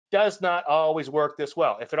does not always work this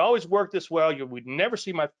well. If it always worked this well, you would never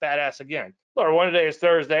see my fat ass again. Lord, one today is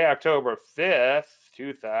Thursday, October 5th,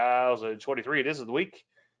 2023. This is the week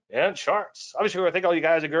and charts. Obviously, I want to thank all you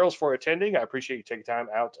guys and girls for attending. I appreciate you taking time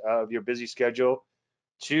out of your busy schedule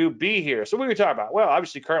to be here. So what are we talking about? Well,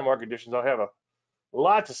 obviously, current market conditions. I'll have a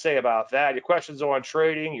lot to say about that. Your questions on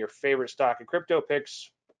trading, your favorite stock and crypto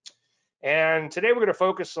picks. And today we're going to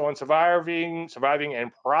focus on surviving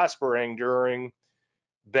and prospering during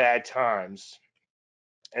bad times.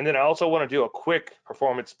 And then I also want to do a quick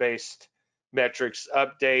performance-based metrics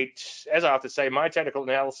update. As I often say, my technical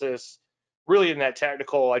analysis, really in that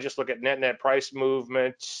technical, I just look at net price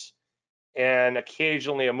movements and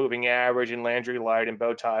occasionally a moving average and Landry light and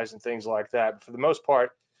bow ties and things like that. But for the most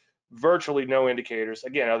part, virtually no indicators,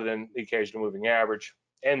 again, other than the occasional moving average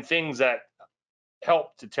and things that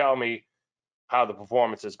help to tell me how the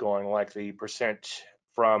performance is going, like the percent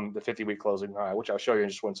from the 50-week closing high, which I'll show you in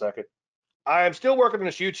just one second. I'm still working on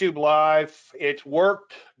this YouTube live. It's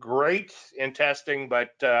worked great in testing,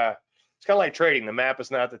 but it's kind of like trading. The map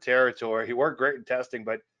is not the territory. He worked great in testing,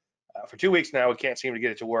 but for 2 weeks now, we can't seem to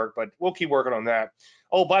get it to work, but we'll keep working on that.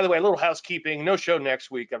 Oh, by the way, a little housekeeping. No show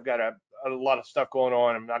next week. I've got a lot of stuff going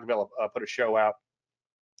on. I'm not going to be able to put a show out.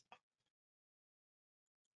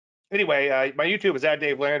 Anyway, my YouTube is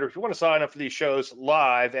 @DaveLandry. If you want to sign up for these shows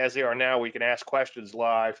live, as they are now, we can ask questions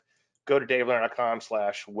live. Go to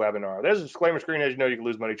davelandry.com/webinar. There's a disclaimer screen. As you know, you can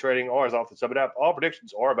lose money trading, or as often sum it up, all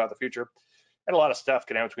predictions are about the future, and a lot of stuff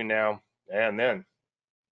can happen between now and then.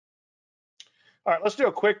 All right, let's do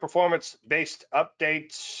a quick performance-based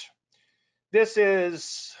update. This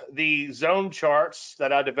is the zone charts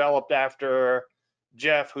that I developed after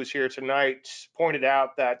Jeff, who's here tonight, pointed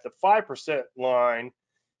out that the 5% line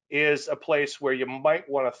is a place where you might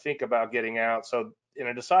want to think about getting out. So,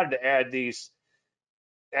 I decided to add these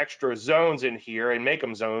extra zones in here and make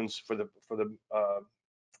them zones for the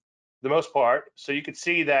most part. So you can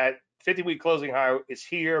see that 50-week closing high is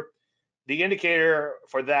here. The indicator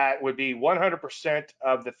for that would be 100%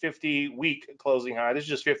 of the 50-week closing high. This is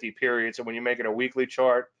just 50 periods. So when you make it a weekly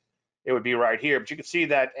chart, it would be right here. But you can see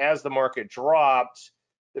that as the market dropped,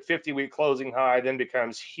 the 50-week closing high then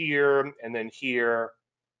becomes here and then here,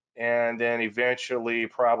 and then eventually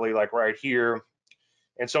probably like right here,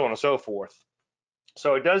 and so on and so forth.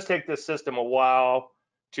 So it does take this system a while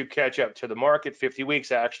to catch up to the market, 50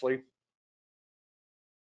 weeks actually.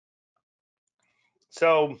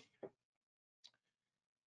 So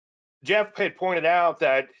Jeff had pointed out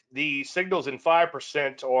that the signals in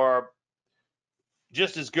 5% are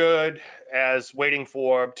just as good as waiting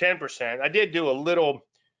for 10%. I did do a little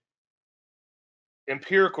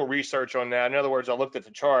empirical research on that. In other words, I looked at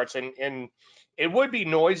the charts, and it would be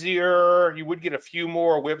noisier. You would get a few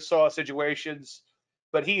more whipsaw situations,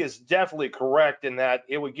 but he is definitely correct in that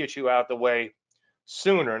it would get you out of the way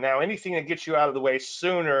sooner. Now, anything that gets you out of the way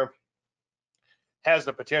sooner has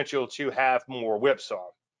the potential to have more whipsaw.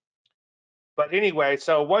 But anyway,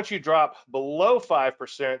 so once you drop below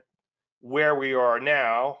 5%, where we are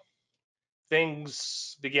now,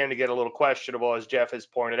 things begin to get a little questionable, as Jeff has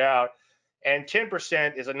pointed out. And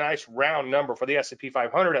 10% is a nice round number for the S&P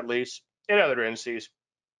 500, at least, and other indices,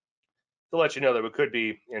 to let you know that we could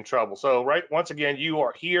be in trouble. So, right, once again, you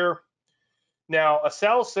are here. Now, a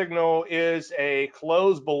sell signal is a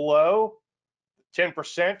close below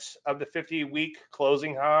 10% of the 50-week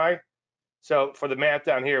closing high. So for the math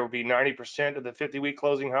down here, it would be 90% of the 50-week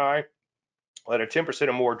closing high. Let a 10%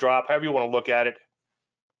 or more drop, however you want to look at it,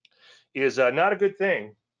 is not a good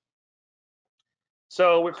thing.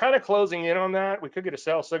 So we're kind of closing in on that. We could get a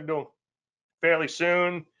sell signal fairly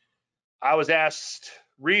soon. I was asked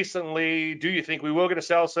recently, do you think we will get a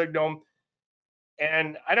sell signal?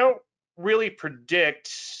 And I don't really predict.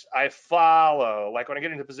 I follow. Like when I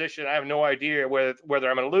get into position, I have no idea whether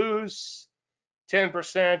I'm going to lose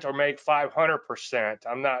 10% or make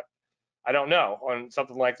 500%. I don't know on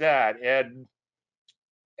something like that. And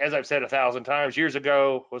as I've said 1,000 times, years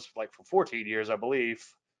ago, was like for 14 years, I believe,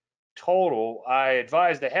 total, I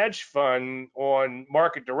advised a hedge fund on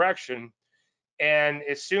market direction. And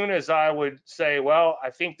as soon as I would say, well, I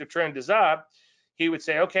think the trend is up, he would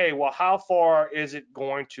say, okay, well, how far is it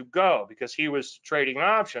going to go? Because he was trading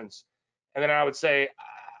options. And then I would say,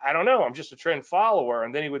 I don't know, I'm just a trend follower.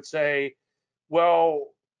 And then he would say, well,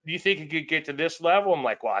 do you think it could get to this level? I'm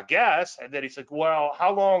like, well, I guess. And then he said, well,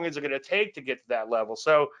 how long is it going to take to get to that level?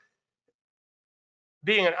 So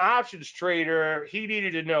being an options trader, he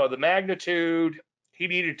needed to know the magnitude. He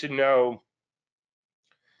needed to know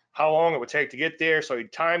how long it would take to get there. So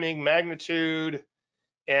timing, magnitude,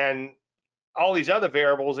 and all these other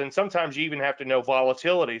variables. And sometimes you even have to know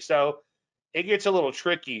volatility. So it gets a little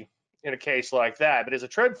tricky in a case like that. But as a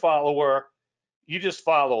trend follower, you just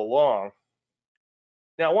follow along.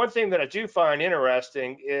 Now, one thing that I do find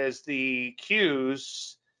interesting is the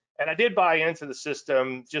cues, and I did buy into the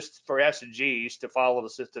system just for S and Gs to follow the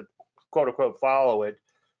system, quote unquote, follow it.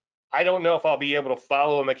 I don't know if I'll be able to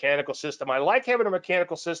follow a mechanical system. I like having a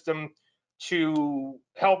mechanical system to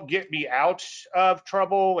help get me out of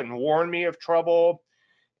trouble and warn me of trouble.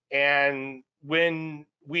 And when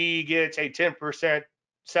we get a 10%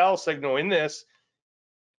 sell signal in this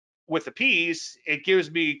with the P's, it gives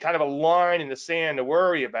me kind of a line in the sand to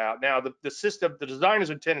worry about. Now, the system, the designer's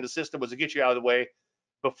intent of the system was to get you out of the way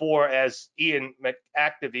before, as Ian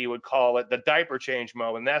McActivey would call it, the diaper change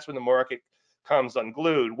moment. And that's when the market comes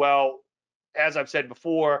unglued. Well, as I've said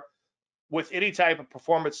before, with any type of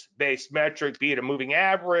performance-based metric, be it a moving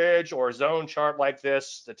average or a zone chart like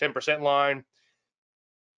this, the 10% line,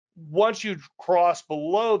 once you cross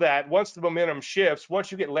below that, once the momentum shifts,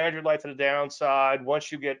 once you get Landry light to the downside,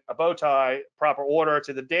 once you get a bow tie proper order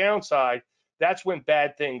to the downside, that's when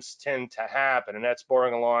bad things tend to happen. And that's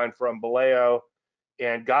borrowing a line from Baleo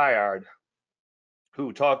and Gaillard,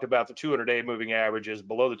 who talked about the 200-day moving averages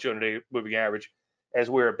below the 200-day moving average as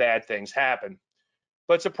where bad things happen.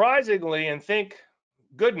 But surprisingly, and thank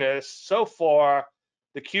goodness, so far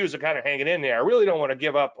the cues are kind of hanging in there. I really don't want to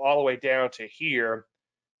give up all the way down to here.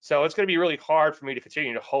 So it's going to be really hard for me to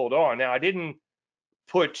continue to hold on. Now, I didn't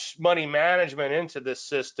put money management into this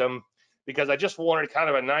system because I just wanted kind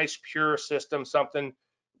of a nice pure system, something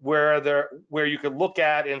where you could look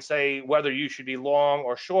at and say whether you should be long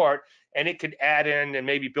or short, and it could add in and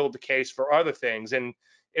maybe build the case for other things. And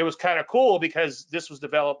it was kind of cool because this was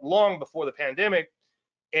developed long before the pandemic.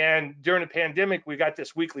 And during the pandemic, we got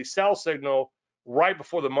this weekly sell signal right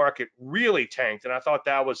before the market really tanked. And I thought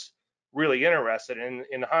that was really interested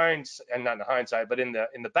in hindsight, and not in hindsight, but in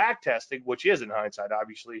the back testing, which is in hindsight,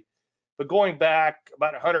 obviously. But going back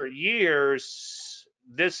about 100 years,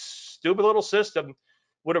 this stupid little system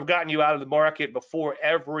would have gotten you out of the market before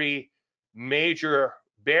every major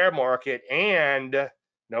bear market, and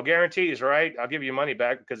no guarantees, right? I'll give you money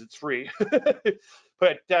back because it's free.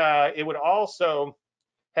 But it would also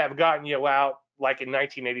have gotten you out like in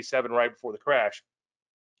 1987, right before the crash.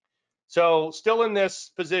 So still in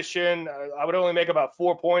this position, I would only make about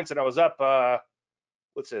 4 points, and I was up,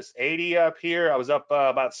 what's this, 80 up here. I was up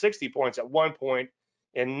about 60 points at one point,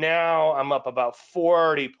 and now I'm up about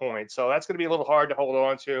 40 points. So that's going to be a little hard to hold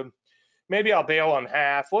on to. Maybe I'll bail on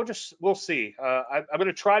half. We'll see. I'm going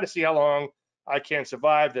to try to see how long I can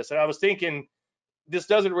survive this. And I was thinking this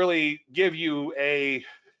doesn't really give you a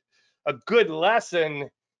good lesson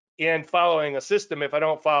in following a system if I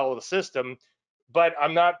don't follow the system, but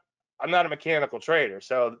I'm not a mechanical trader,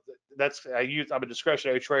 so I'm a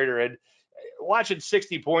discretionary trader, and watching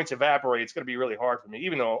 60 points evaporate, it's going to be really hard for me,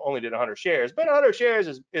 even though I only did 100 shares. But 100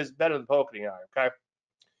 shares is better than poking the eye. Okay.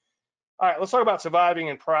 All right, let's talk about surviving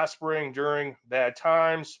and prospering during bad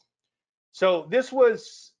times. So this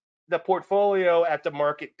was the portfolio at the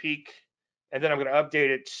market peak, and then I'm going to update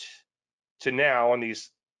it to now on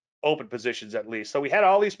these open positions at least. So we had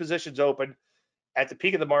all these positions open at the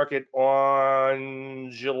peak of the market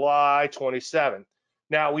on July 27th.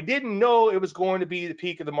 Now, we didn't know it was going to be the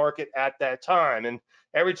peak of the market at that time. And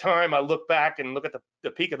every time I look back and look at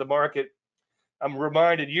the peak of the market, I'm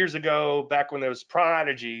reminded years ago, back when there was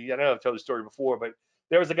Prodigy, I know I've told the story before, but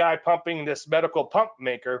there was a guy pumping this medical pump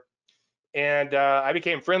maker. And I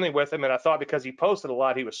became friendly with him, and I thought because he posted a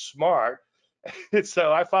lot, he was smart.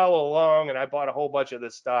 So I followed along, and I bought a whole bunch of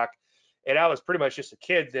this stock. And I was pretty much just a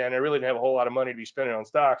kid then. I really didn't have a whole lot of money to be spending on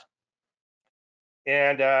stocks.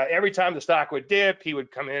 And every time the stock would dip, he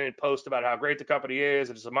would come in and post about how great the company is,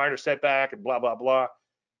 and it's a minor setback, and blah, blah, blah.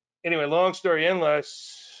 Anyway, long story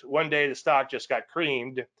endless, one day the stock just got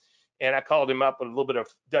creamed, and I called him up with a little bit of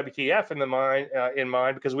WTF in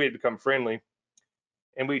mind because we had become friendly.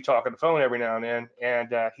 And we talk on the phone every now and then.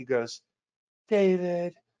 And he goes,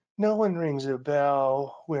 David, no one rings a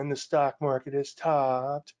bell when the stock market is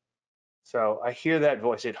topped. So I hear that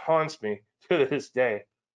voice. It haunts me to this day.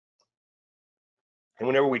 And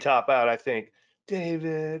whenever we top out, I think,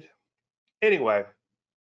 David. Anyway,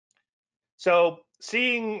 so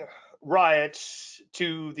seeing riots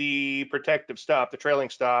to the protective stop, the trailing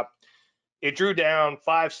stop, it drew down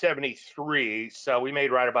 573. So we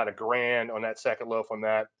made right about $1,000 on that second loaf on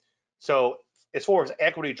that. So as far as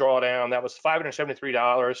equity drawdown, that was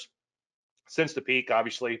 $573 since the peak,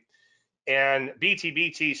 obviously. And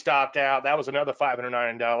BTBT stopped out. That was another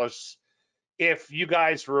 $509. If you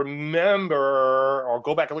guys remember, or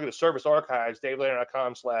go back and look at the service archives,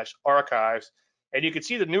 davelandry.com/archives, And you can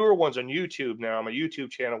see the newer ones on YouTube now on my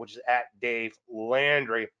YouTube channel, which is at Dave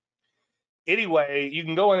Landry. Anyway, you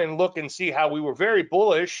can go in and look and see how we were very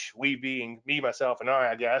bullish, we being me, myself, and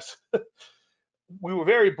I guess. We were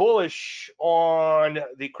very bullish on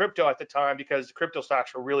the crypto at the time because the crypto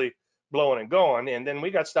stocks were really blowing and going. And then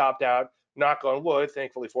we got stopped out, knock on wood,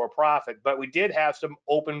 thankfully for a profit. But we did have some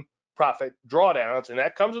open profit drawdowns, and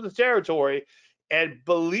that comes with the territory. And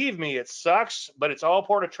believe me, it sucks, but it's all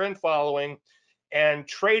part of trend following. And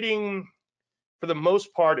trading, for the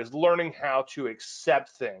most part, is learning how to accept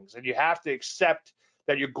things. And you have to accept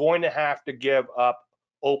that you're going to have to give up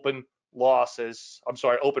open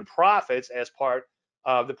open profits as part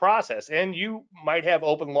of the process. And you might have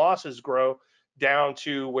open losses grow down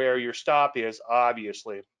to where your stop is,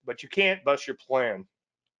 obviously, but you can't bust your plan,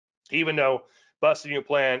 even though busting your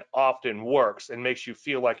plan often works and makes you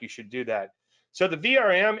feel like you should do that. So the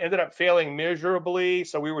VRM ended up failing miserably.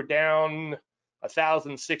 So we were down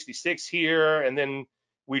 1,066 here, and then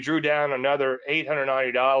we drew down another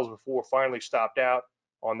 $890 before finally stopped out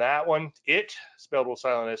on that one. It, spelled with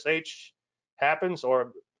silent SH, happens,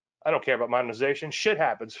 or I don't care about monetization. Shit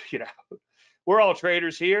happens, you know. We're all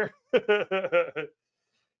traders here.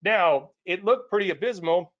 Now, it looked pretty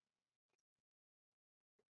abysmal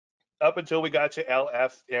up until we got to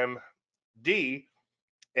LFMD.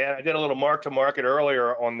 And I did a little mark to market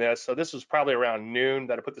earlier on this. So this was probably around noon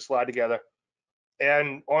that I put the slide together.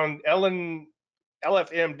 And on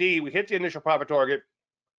LFMD, we hit the initial profit target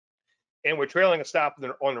and we're trailing a stop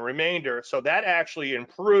on the remainder. So that actually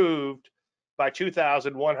improved by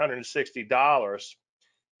 $2,160.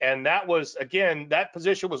 And that was, again, that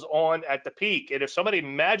position was on at the peak. And if somebody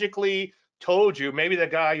magically told you, maybe the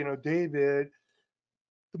guy, you know, David,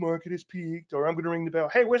 the market is peaked, or I'm going to ring the bell.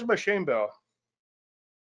 Hey, where's my shame bell?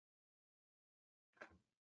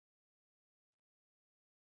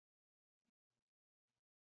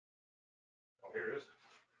 Oh, here it is.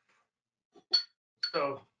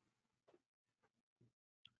 So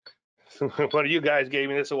one of you guys gave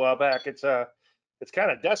me this a while back. It's kind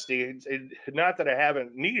of dusty. Not that I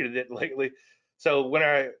haven't needed it lately. So when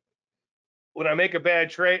I make a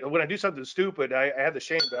bad trade, when I do something stupid, I have the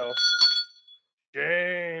shame bell.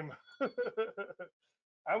 Shame.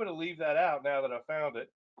 I'm going to leave that out now that I found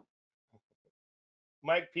it.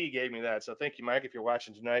 Mike P gave me that, so thank you, Mike, if you're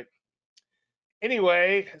watching tonight.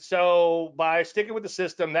 Anyway, so by sticking with the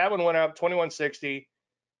system, that one went up 2160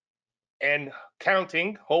 and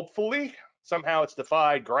counting. Hopefully, somehow it's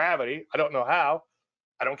defied gravity. I don't know how.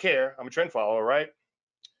 I don't care. I'm a trend follower, right?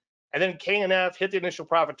 And then KNF hit the initial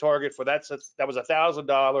profit target for that. That was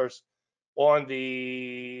 $1,000 on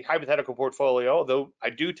the hypothetical portfolio, though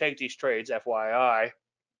I do take these trades, FYI.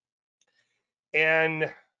 And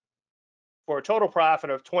for a total profit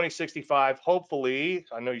of 2065, hopefully,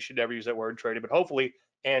 I know you should never use that word traded, but hopefully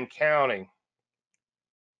and counting.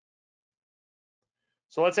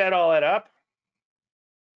 So let's add all that up.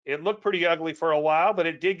 It looked pretty ugly for a while, but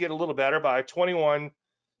it did get a little better by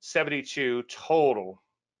 2172 total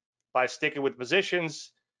by sticking with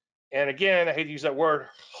positions. And again, I hate to use that word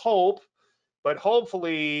hope, but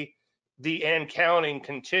hopefully the end counting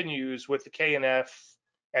continues with the KNF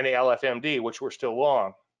and the LFMD, which we're still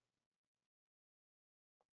long.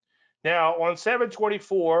 Now on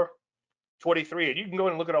 7/24/23, and you can go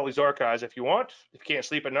and look at all these archives if you want, if you can't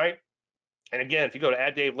sleep at night. And again, if you go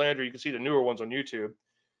to @Dave Landry, you can see the newer ones on YouTube.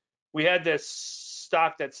 We had this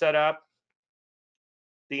stock that set up.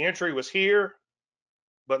 The entry was here,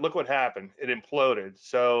 but look what happened. It imploded.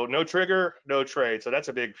 So no trigger, no trade. So that's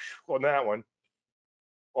a big on that one.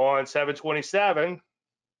 On 7/27,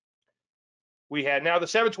 we had, now the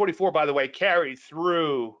 7/24, by the way, carried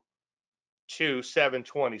through to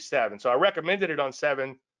 7/27. So I recommended it on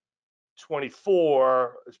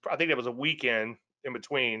 7/24. I think that was a weekend in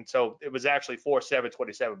between. So it was actually for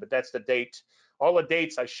 7/27, but that's the date. All the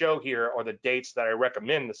dates I show here are the dates that I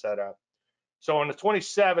recommend to set up. So on the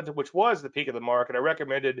 27th, which was the peak of the market, I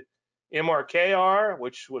recommended MRKR,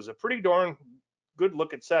 which was a pretty darn good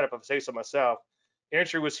looking setup, if I say so myself.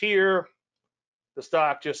 Entry was here. The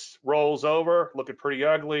stock just rolls over, looking pretty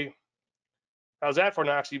ugly. How's that for an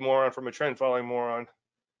oxymoron from a trend following moron?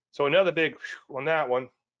 So another big on that one.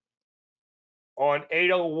 On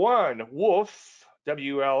 801, Wolf,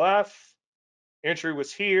 WLF, entry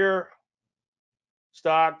was here.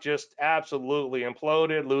 Stock just absolutely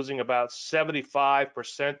imploded, losing about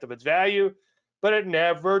 75% of its value, but it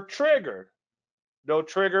never triggered. No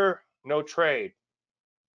trigger, no trade.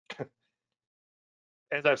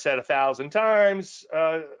 As I've said 1,000 times,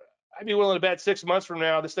 I'd be willing to bet 6 months from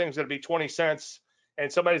now this thing's going to be 20 cents,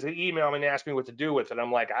 and somebody's going to email me and ask me what to do with it.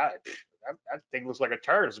 I'm like, that thing looks like a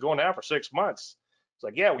turd. It's going down for 6 months. It's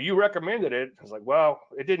like, yeah, well, you recommended it. I was like, well,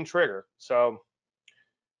 it didn't trigger. So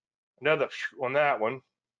another on that one.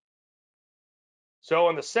 So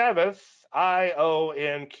on the 7th,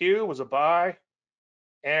 IONQ was a buy,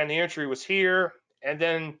 and the entry was here. And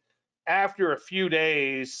then after a few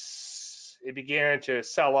days, it began to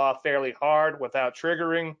sell off fairly hard without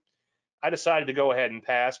triggering. I decided to go ahead and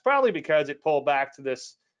pass, probably because it pulled back to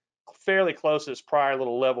this fairly close to this prior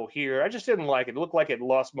little level here. I just didn't like it. It looked like it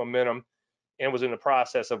lost momentum and was in the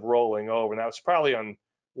process of rolling over. And that was probably on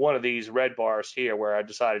one of these red bars here where I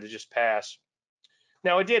decided to just pass.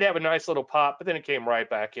 Now, it did have a nice little pop, but then it came right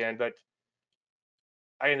back in. But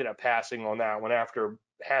I ended up passing on that one after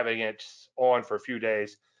having it on for a few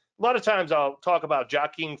days. A lot of times I'll talk about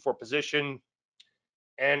jockeying for position,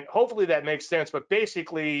 and hopefully that makes sense. But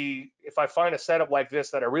basically, if I find a setup like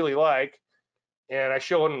this that I really like, and I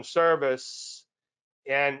show it in service,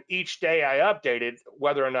 and each day I update it,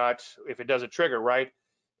 whether or not if it doesn't trigger, right?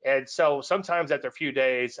 And so sometimes after a few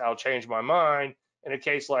days, I'll change my mind. In a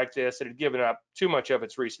case like this, it had given up too much of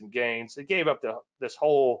its recent gains. It gave up this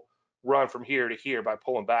whole run from here to here by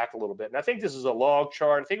pulling back a little bit. And I think this is a log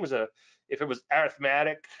chart. I think it was if it was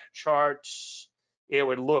arithmetic charts, it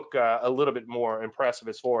would look a little bit more impressive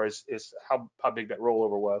as far as how big that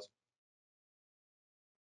rollover was.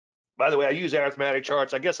 By the way, I use arithmetic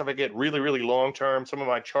charts. I guess if I get really, really long term, some of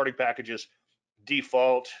my charting packages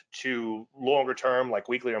default to longer term, like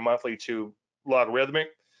weekly or monthly, to logarithmic,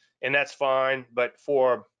 and that's fine. But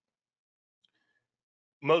for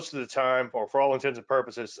most of the time, or for all intents and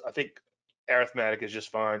purposes, I think arithmetic is just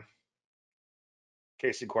fine. In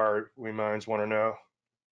case the inquiry reminds want to know.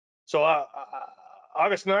 So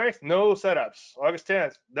August 9th, no setups. August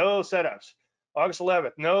 10th, no setups. August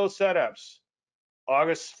 11th, no setups.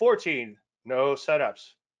 August 14th, no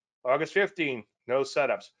setups. August 15th, no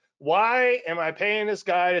setups. Why am I paying this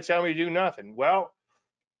guy to tell me to do nothing? Well,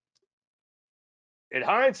 in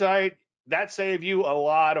hindsight, that saved you a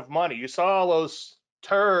lot of money. You saw all those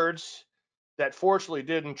turds that fortunately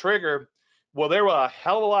didn't trigger. Well, there were a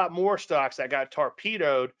hell of a lot more stocks that got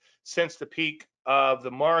torpedoed since the peak of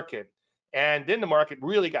the market. And then the market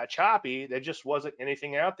really got choppy. There just wasn't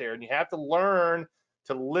anything out there. And you have to learn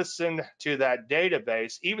to listen to that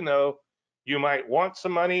database, even though you might want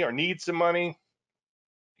some money or need some money.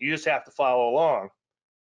 You just have to follow along.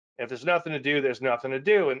 If there's nothing to do, there's nothing to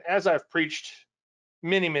do. And as I've preached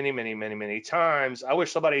many times, I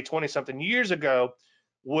wish somebody 20-something years ago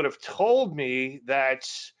would have told me that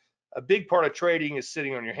a big part of trading is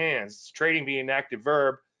sitting on your hands. Trading being an active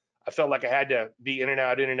verb, I felt like I had to be in and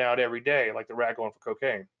out every day, like the rat going for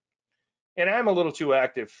cocaine. And I'm a little too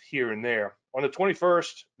active here and there. On the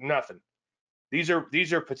 21st, nothing. These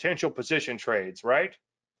are potential position trades, right?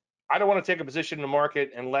 I don't want to take a position in the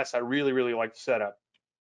market unless I really, really like the setup.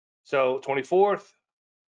 So 24th,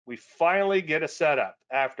 we finally get a setup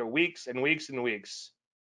after weeks and weeks and weeks.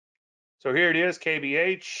 So here it is,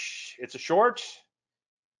 KBH. It's a short.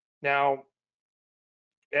 Now,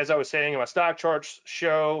 as I was saying, my stock charts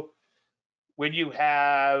show when you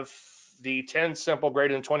have the 10 simple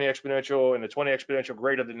greater than 20 exponential and the 20 exponential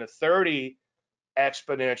greater than the 30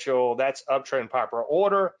 exponential, that's uptrend proper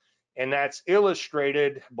order, and that's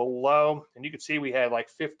illustrated below. And you can see we had like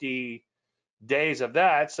 50 days of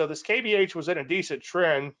that. So this KBH was in a decent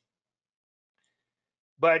trend,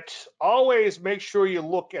 but always make sure you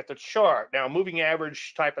look at the chart. Now, moving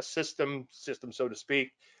average type of system, so to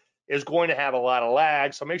speak, is going to have a lot of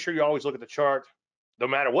lag. So make sure you always look at the chart, no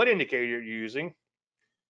matter what indicator you're using,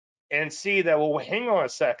 and see that, well, hang on a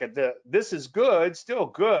second, this is good, still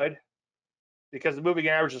good, because the moving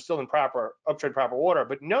average is still in proper uptrend proper order.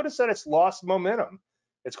 But notice that it's lost momentum.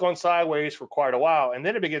 It's gone sideways for quite a while, and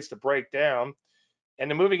then it begins to break down. And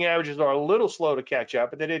the moving averages are a little slow to catch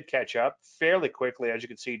up, but they did catch up fairly quickly, as you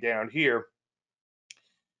can see down here.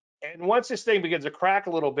 And once this thing begins to crack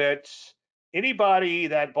a little bit, anybody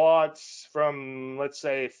that bought from, let's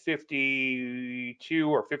say, 52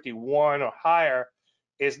 or 51 or higher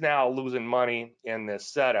is now losing money in this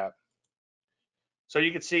setup. So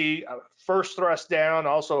you can see first thrust down,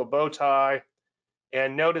 also a bow tie.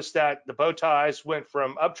 And notice that the bow ties went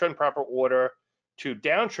from uptrend proper order to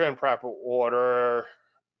downtrend proper order,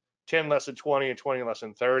 10 less than 20 and 20 less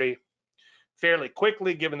than 30, fairly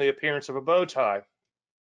quickly given the appearance of a bow tie.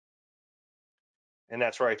 And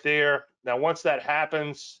that's right there. Now, once that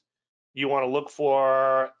happens, you want to look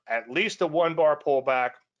for at least a 1-bar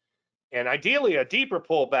pullback and ideally a deeper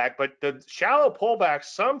pullback, but the shallow pullbacks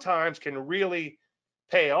sometimes can really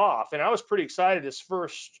pay off. And I was pretty excited this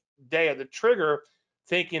first day of the trigger,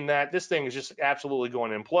 thinking that this thing is just absolutely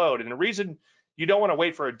going to implode. And the reason you don't want to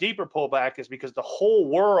wait for a deeper pullback is because the whole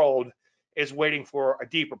world is waiting for a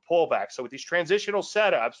deeper pullback. So with these transitional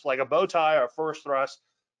setups, like a bow tie or first thrust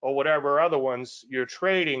or whatever other ones you're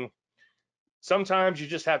trading, sometimes you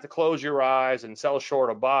just have to close your eyes and sell short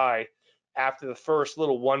or buy after the first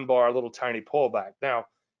little one bar, little tiny pullback. Now,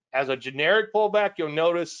 as a generic pullback, you'll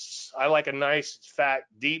notice I like a nice, fat,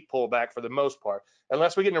 deep pullback for the most part.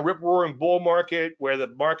 Unless we get in a rip-roaring bull market where the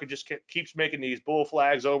market just keeps making these bull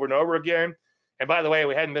flags over and over again. And by the way,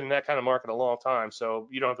 we hadn't been in that kind of market in a long time, so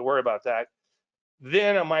you don't have to worry about that.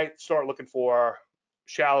 Then I might start looking for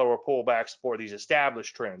shallower pullbacks for these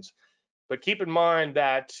established trends. But keep in mind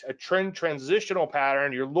that a trend transitional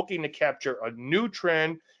pattern, you're looking to capture a new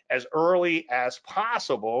trend as early as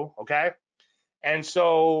possible, okay? And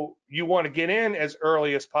so you want to get in as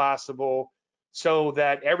early as possible so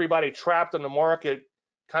that everybody trapped in the market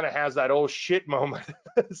kind of has that oh shit moment,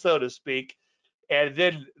 so to speak. And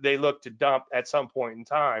then they look to dump at some point in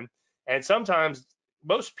time. And sometimes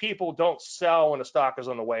most people don't sell when the stock is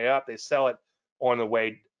on the way up, they sell it on the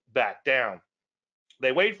way back down.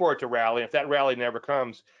 They wait for it to rally. If that rally never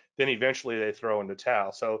comes, then eventually they throw in the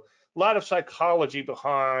towel. So a lot of psychology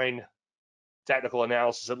behind technical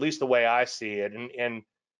analysis, at least the way I see it. And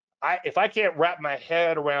if I can't wrap my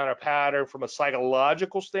head around a pattern from a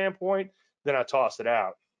psychological standpoint, then I toss it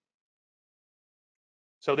out.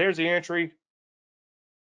 So there's the entry.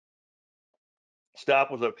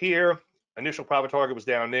 Stop was up here. Initial profit target was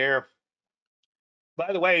down there.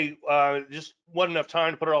 By the way, just wasn't enough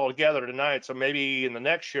time to put it all together tonight. So maybe in the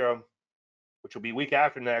next show, which will be week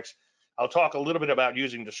after next, I'll talk a little bit about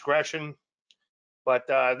using discretion. But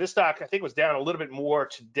this stock, I think, was down a little bit more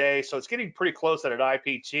today. So it's getting pretty close at an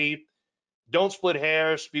IPT. Don't split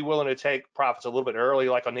hairs. Be willing to take profits a little bit early,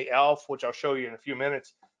 like on the ELF, which I'll show you in a few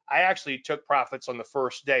minutes. I actually took profits on the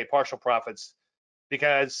first day, partial profits,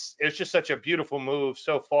 because it's just such a beautiful move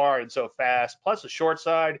so far and so fast. Plus the short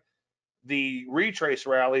side, the retrace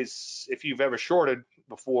rallies, if you've ever shorted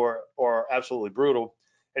before, are absolutely brutal.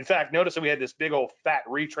 In fact, notice that we had this big old fat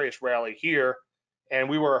retrace rally here, and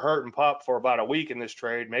we were hurt and pop for about a week in this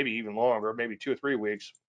trade, maybe even longer, maybe 2 or 3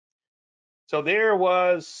 weeks. So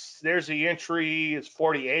there's the entry, it's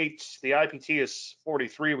 48. The IPT is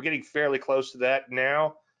 43. We're getting fairly close to that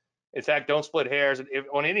now. In fact, don't split hairs. If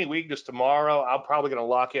on any weakness tomorrow, I'm probably going to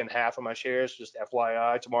lock in half of my shares, just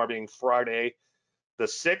FYI, tomorrow being Friday the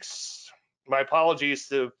 6th. My apologies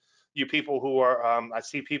to you people who are, I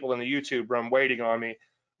see people in the YouTube room waiting on me.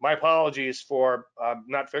 My apologies for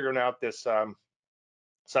not figuring out this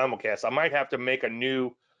simulcast. I might have to make a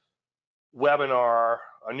new webinar,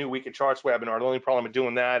 a new Week in Charts webinar. The only problem with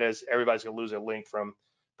doing that is everybody's going to lose a link from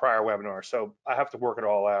prior webinars. So I have to work it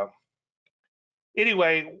all out.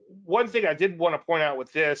 Anyway, one thing I did want to point out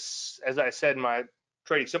with this, as I said in my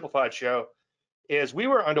Trading Simplified show, is we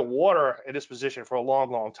were underwater in this position for a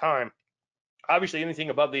long, long time. Obviously, anything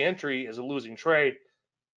above the entry is a losing trade.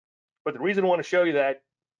 But the reason I want to show you that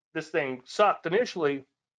this thing sucked initially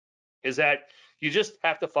is that you just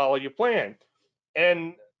have to follow your plan.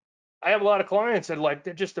 And I have a lot of clients that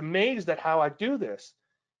they're just amazed at how I do this.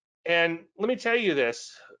 And let me tell you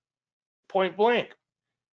this, point blank.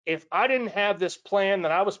 If I didn't have this plan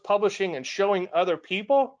that I was publishing and showing other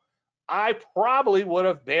people, I probably would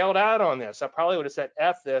have bailed out on this. I probably would have said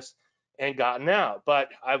F this and gotten out. But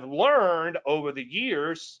I've learned over the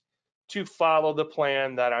years to follow the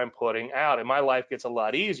plan that I'm putting out, and my life gets a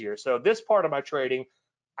lot easier. So this part of my trading,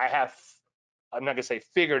 I'm not gonna say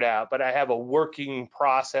figured out, but I have a working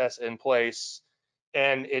process in place,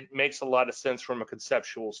 and it makes a lot of sense from a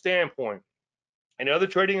conceptual standpoint. And the other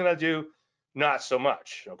trading that I do, not so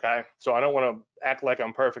much, okay? So I don't want to act like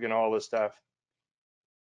I'm perfect in all this stuff.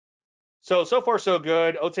 So far so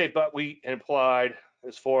good. OTATE buckwheat implied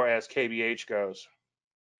as far as KBH goes.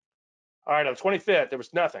 All right, on the 25th, there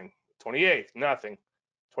was nothing. 28th, nothing.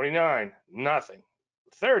 29, nothing.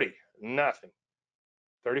 30, nothing.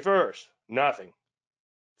 31st, nothing.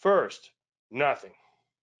 1st, nothing.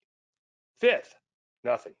 5th,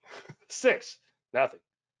 nothing. 6th, nothing.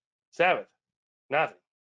 7th, nothing.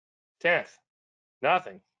 10th,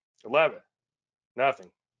 nothing. 11th, nothing.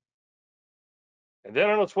 And then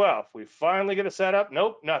on the 12th, we finally get a setup.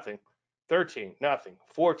 Nope, nothing. 13, nothing.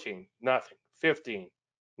 14, nothing. 15,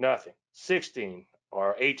 nothing. 16,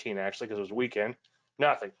 or 18 actually, because it was a weekend,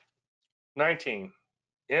 nothing. 19,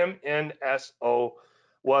 MNSO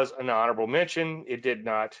was an honorable mention. It did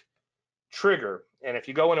not trigger. And if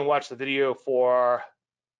you go in and watch the video for,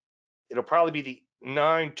 it'll probably be the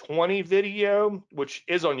 920 video, which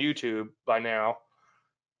is on YouTube by now.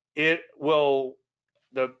 It will,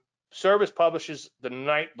 the service publishes the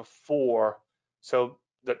night before. So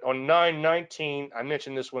that on 9/19, I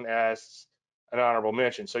mentioned this one as an honorable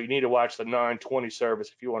mention. So you need to watch the 920 service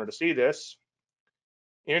if you wanted to see this.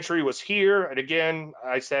 Entry was here, and again,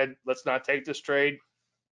 I said, let's not take this trade,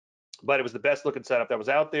 but it was the best looking setup that was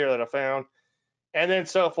out there that I found. And then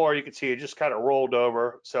so far, you can see it just kind of rolled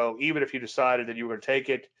over. So even if you decided that you were going to take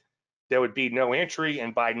it, there would be no entry.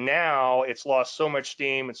 And by now, it's lost so much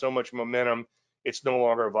steam and so much momentum, it's no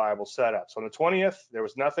longer a viable setup. So on the 20th, there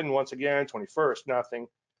was nothing once again. 21st, nothing.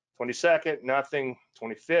 22nd, nothing.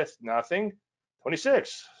 25th, nothing.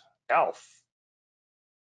 26th, ELF.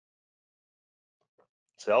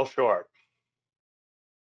 Sell short.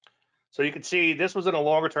 So you can see this was in a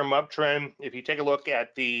longer term uptrend. If you take a look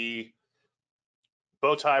at the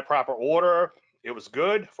bow tie proper order, it was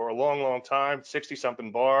good for a long, long time, 60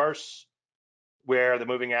 something bars, where the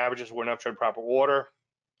moving averages were in uptrend proper order.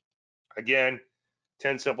 Again,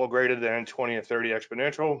 10 simple greater than 20 and 30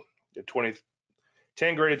 exponential,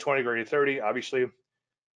 10 graded, 20 graded, 30, obviously.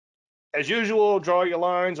 As usual, draw your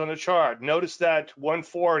lines on the chart. Notice that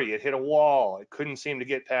 140, it hit a wall. It couldn't seem to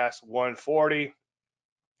get past 140,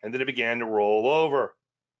 and then it began to roll over.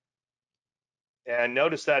 And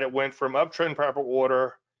notice that it went from uptrend proper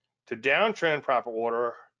order to downtrend proper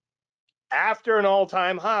order after an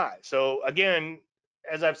all-time high. So again,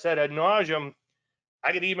 as I've said ad nauseum,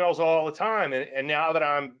 I get emails all the time, and now that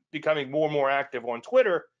I'm becoming more and more active on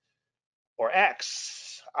Twitter or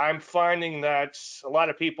X, I'm finding that a lot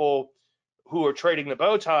of people who are trading the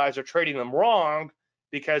bow ties are trading them wrong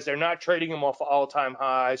because they're not trading them off all-time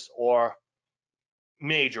highs or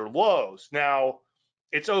major lows. Now,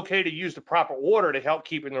 it's okay to use the proper order to help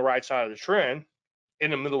keep in the right side of the trend,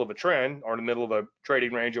 in the middle of a trend or in the middle of a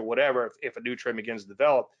trading range or whatever, if a new trend begins to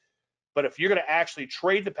develop. But if you're going to actually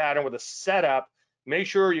trade the pattern with a setup, make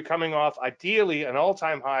sure you're coming off ideally an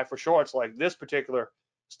all-time high for shorts like this particular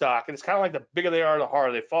stock. And it's kind of like the bigger they are, the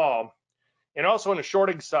harder they fall. And also on the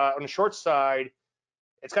shorting side, on the short side,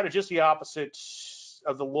 it's kind of just the opposite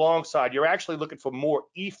of the long side. You're actually looking for more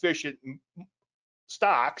efficient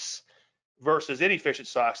stocks versus inefficient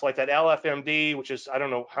stocks, like that LFMD, which is, I don't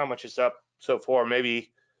know how much it's up so far,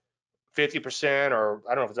 maybe 50%, or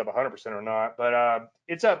I don't know if it's up 100% or not, but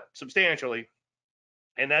it's up substantially.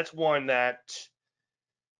 And that's one that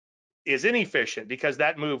is inefficient because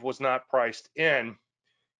that move was not priced in,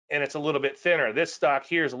 and it's a little bit thinner. This stock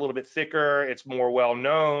here is a little bit thicker. It's more well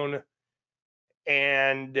known.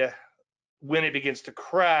 And when it begins to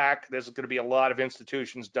crack, there's going to be a lot of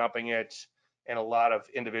institutions dumping it and a lot of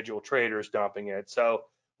individual traders dumping it. So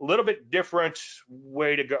a little bit different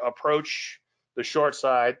way to approach the short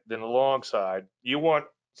side than the long side. You want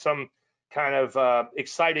some kind of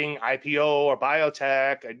exciting IPO or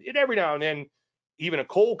biotech, and every now and then, even a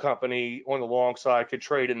coal company on the long side could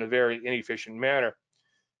trade in a very inefficient manner.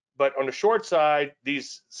 But on the short side,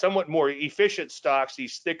 these somewhat more efficient stocks,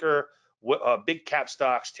 these thicker, big cap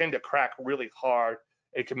stocks, tend to crack really hard.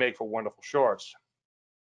 It can make for wonderful shorts.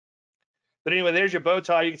 But anyway, there's your bow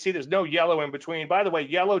tie. You can see there's no yellow in between. By the way,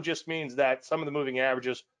 yellow just means that some of the moving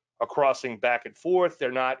averages are crossing back and forth.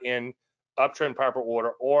 They're not in uptrend proper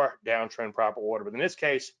order or downtrend proper order. But in this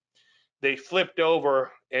case, they flipped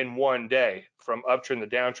over in one day from uptrend to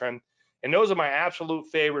downtrend. And those are my absolute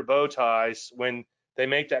favorite bow ties when they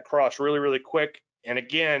make that cross really, really quick. And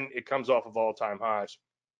again, it comes off of all-time highs.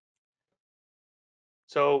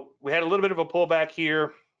 So we had a little bit of a pullback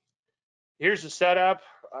here. Here's the setup.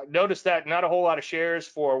 Notice that not a whole lot of shares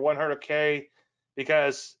for 100K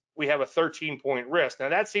because we have a 13-point risk. Now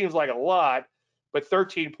that seems like a lot, but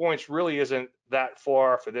 13 points really isn't that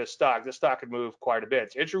far for this stock. This stock could move quite a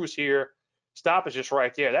bit. Entry was here. Stop is just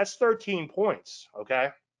right there. That's 13 points,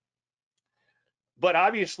 okay? But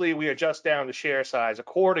obviously we adjust down the share size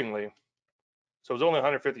accordingly. So it was only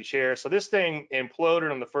 150 shares. So this thing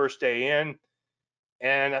imploded on the first day in.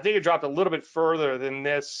 And I think it dropped a little bit further than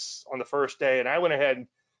this on the first day. And I went ahead and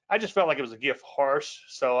I just felt like it was a gift horse.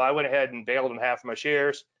 So I went ahead and bailed on half of my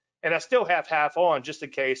shares. And I still have half on just in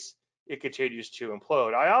case it continues to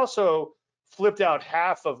implode. I also flipped out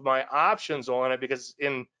half of my options on it because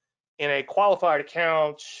in a qualified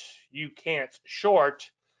account, you can't short.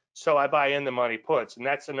 So I buy in the money puts. And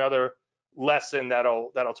that's another lesson that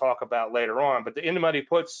I'll talk about later on. But the in the money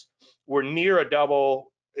puts were near a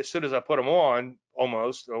double as soon as I put them on,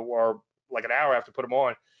 almost, or like an hour after I put them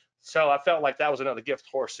on. So I felt like that was another gift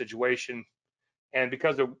horse situation. And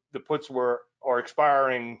because the puts are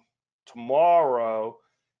expiring tomorrow,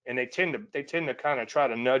 and they tend to kind of try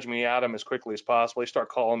to nudge me out of them as quickly as possible. They start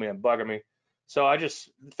calling me and bugging me. So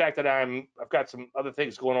the fact that I've got some other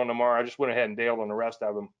things going on tomorrow, I just went ahead and bailed on the rest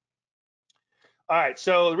of them. All right,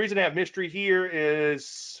 so the reason I have mystery here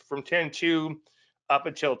is from 10-2 up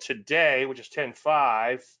until today, which is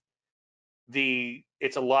 10-5.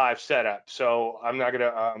 it's a live setup. So I'm not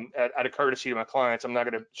gonna, out of courtesy to my clients, I'm not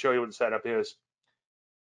gonna show you what the setup is,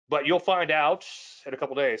 but you'll find out in a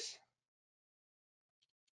couple days.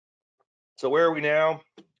 So where are we now?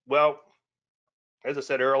 Well, as I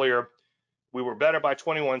said earlier, we were better by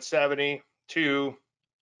 21.72,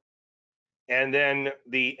 and then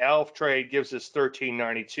the ELF trade gives us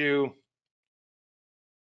 13.92.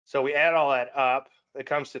 So we add all that up, it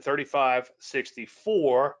comes to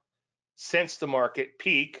 35.64 since the market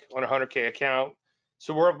peak on a 100K account.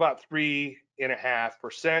 So we're up about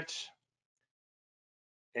 3.5%.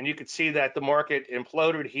 And you can see that the market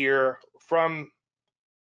imploded here from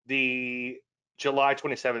the July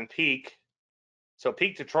 27 peak. So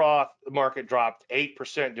peak to trough, the market dropped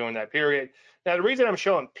 8% during that period. Now, the reason I'm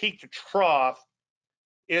showing peak to trough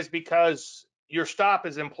is because your stop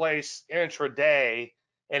is in place intraday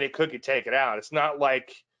and it could get taken out. It's not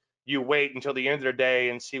like you wait until the end of the day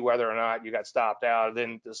and see whether or not you got stopped out and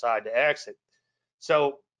then decide to exit.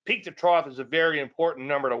 So peak to trough is a very important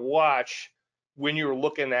number to watch when you're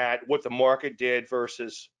looking at what the market did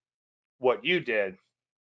versus what you did.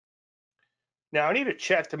 Now I need to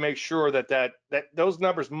check to make sure that those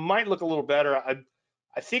numbers might look a little better.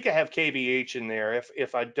 I think I have KVH in there.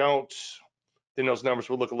 If I don't, then those numbers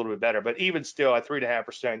will look a little bit better. But even still, at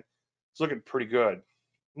 3.5%, it's looking pretty good.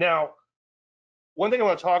 Now, one thing I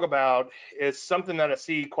want to talk about is something that I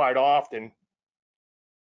see quite often.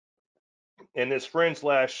 And this friend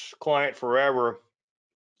 / client forever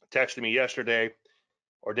texted me yesterday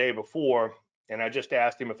or day before, and I just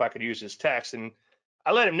asked him if I could use his text. And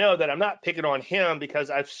I let him know that I'm not picking on him because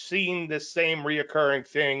I've seen this same reoccurring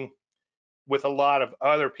thing with a lot of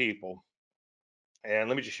other people. And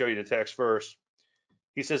let me just show you the text first.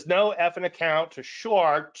 He says, no effing account to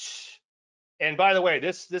short. And by the way,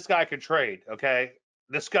 this guy can trade, okay?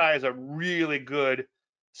 This guy is a really good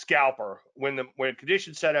scalper. When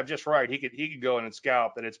conditions set up just right, he could go in and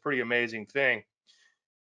scalp, and it's a pretty amazing thing.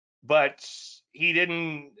 But he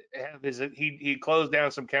didn't have he closed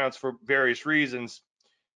down some accounts for various reasons,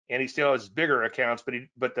 and he still has bigger accounts,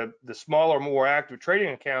 but the smaller, more active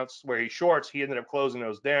trading accounts where he shorts, he ended up closing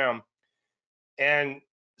those down. And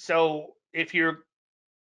so if you're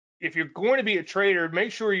going to be a trader,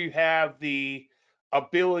 make sure you have the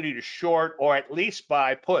ability to short or at least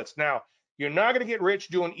buy puts. Now, you're not going to get rich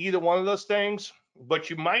doing either one of those things, but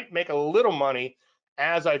you might make a little money,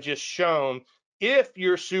 as I just shown, if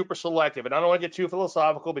you're super selective. And I don't want to get too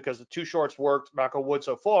philosophical because the two shorts worked, knock on wood,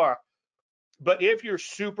 so far. But if you're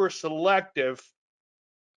super selective,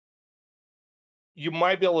 you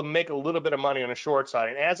might be able to make a little bit of money on the short side.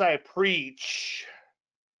 And as I preach,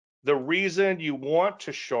 the reason you want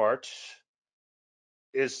to short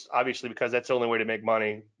is obviously because that's the only way to make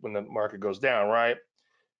money when the market goes down, right?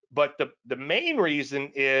 But the main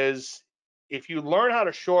reason is if you learn how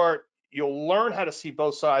to short, you'll learn how to see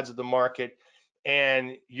both sides of the market,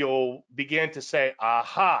 and you'll begin to say,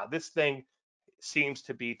 aha, this thing seems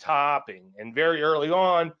to be topping. And very early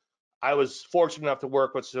on, I was fortunate enough to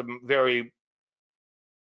work with some very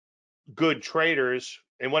good traders,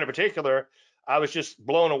 and one in particular, I was just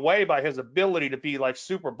blown away by his ability to be like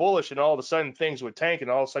super bullish, and all of a sudden things would tank,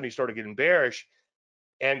 and all of a sudden he started getting bearish.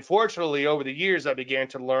 And fortunately, over the years, I began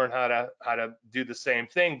to learn how to do the same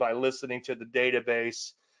thing by listening to the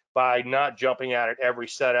database, by not jumping at it every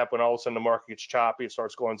setup when all of a sudden the market gets choppy, it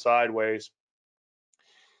starts going sideways,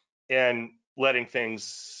 and letting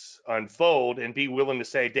things unfold, and be willing to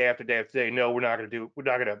say day after day after day, no, we're not going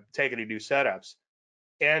to take any new setups.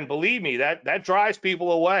 And believe me, that drives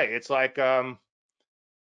people away. It's like, the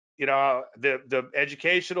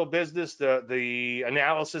educational business, the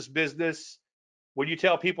analysis business. When you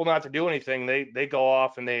tell people not to do anything, they go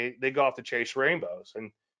off and they go off to chase rainbows.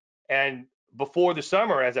 And before the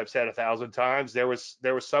summer, as I've said 1,000 times, there was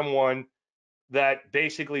someone that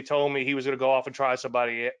basically told me he was going to go off and try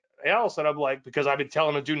somebody else, and I'm like, because I've been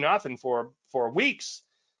telling him to do nothing for weeks,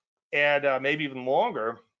 and maybe even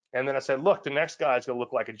longer. And then I said, look, the next guy's going to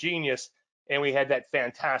look like a genius. And we had that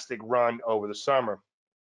fantastic run over the summer.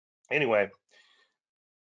 Anyway,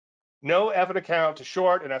 no effort account to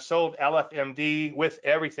short, and I sold LFMD with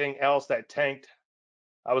everything else that tanked.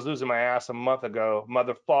 I was losing my ass a month ago,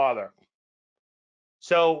 mother father.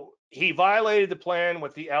 So he violated the plan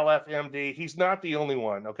with the LFMD. He's not the only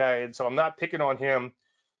one, okay? And so I'm not picking on him,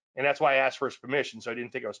 and that's why I asked for his permission, so I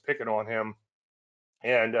didn't think I was picking on him.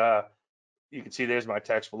 And you can see there's my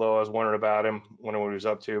text below. I was wondering about him, wondering what he was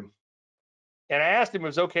up to. And I asked him if it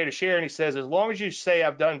was okay to share, and he says, as long as you say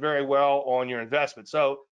I've done very well on your investment.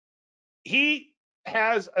 So he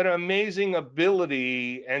has an amazing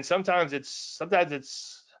ability, and sometimes it's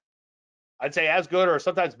I'd say as good or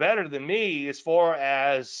sometimes better than me as far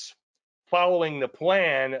as following the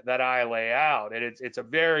plan that I lay out. And it's a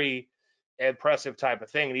very impressive type of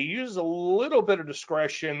thing. And he uses a little bit of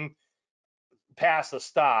discretion past the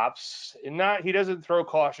stops. And not he doesn't throw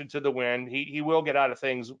caution to the wind. He will get out of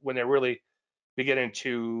things when they're really beginning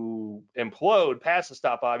to implode past the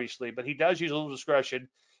stop, obviously, but he does use a little discretion,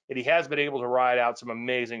 and he has been able to ride out some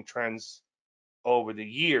amazing trends over the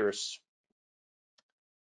years.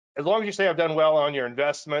 As long as you say I've done well on your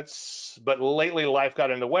investments, but lately life got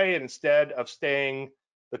in the way, and instead of staying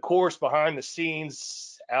the course behind the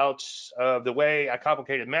scenes out of the way on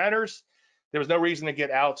complicated matters, there was no reason to get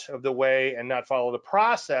out of the way and not follow the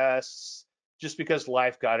process just because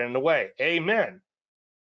life got in the way. Amen.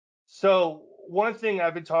 So one thing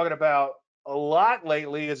I've been talking about a lot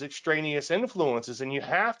lately is extraneous influences, and you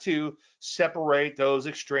have to separate those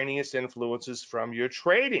extraneous influences from your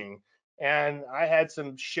trading. And I had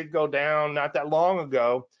some shit go down not that long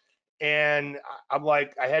ago, and I'm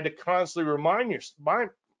like, I had to constantly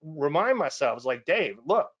remind myself. It's like, Dave,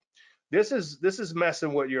 look, this is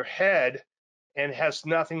messing with your head and has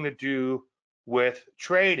nothing to do with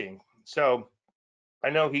trading. So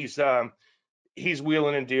I know he's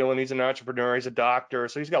wheeling and dealing. He's an entrepreneur. He's a doctor,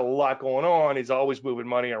 so he's got a lot going on. He's always moving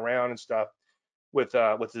money around and stuff with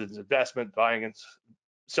his investment, buying and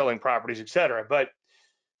selling properties, etc. But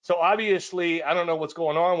so obviously, I don't know what's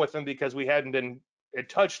going on with him because we hadn't been in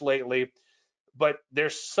touch lately. But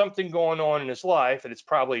there's something going on in his life, and it's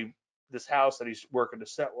probably this house that he's working to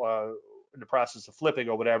sell, in the process of flipping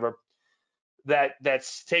or whatever.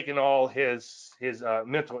 That's taken all his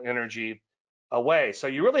mental energy away. So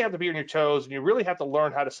you really have to be on your toes, and you really have to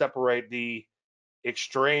learn how to separate the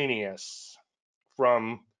extraneous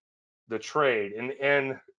from the trade.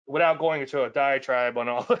 And without going into a diatribe on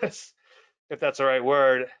all this, if that's the right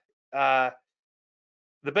word,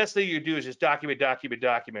 the best thing you do is just document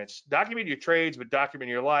your trades, but document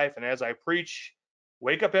your life. And as I preach,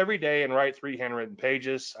 wake up every day and write 3 handwritten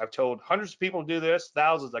pages. I've told hundreds of people to do this,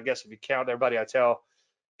 thousands, I guess, if you count everybody I tell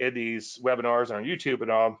in these webinars on YouTube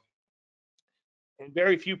and all. And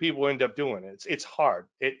very few people end up doing it. It's hard.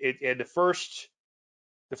 And the first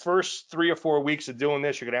 3 or 4 weeks of doing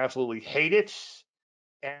this, you're going to absolutely hate it,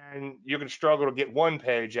 and you're going to struggle to get one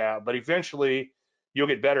page out. But eventually, you'll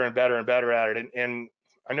get better and better and better at it. And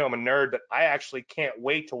I know I'm a nerd, but I actually can't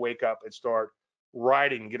wait to wake up and start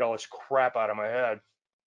writing and get all this crap out of my head.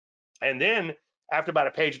 And then after about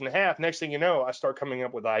a page and a half, next thing you know, I start coming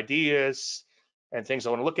up with ideas and things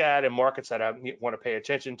I want to look at and markets that I want to pay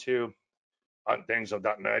attention to on things of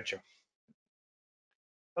that nature.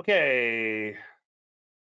 Okay.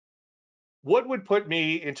 What would put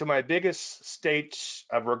me into my biggest state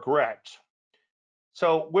of regret?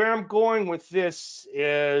 So where I'm going with this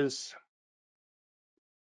is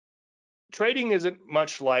trading isn't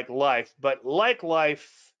much like life, but like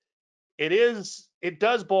life, it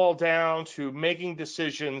does boil down to making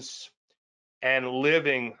decisions and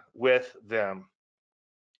living with them.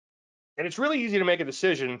 And it's really easy to make a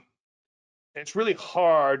decision. It's really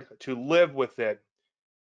hard to live with it.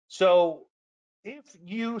 So if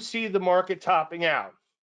you see the market topping out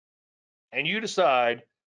and you decide,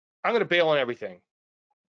 I'm going to bail on everything,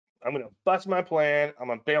 I'm going to bust my plan, I'm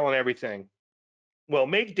going to bail on everything. Well,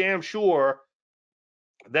 make damn sure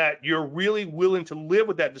that you're really willing to live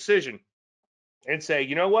with that decision and say,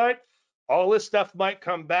 you know what? All this stuff might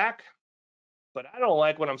come back, but I don't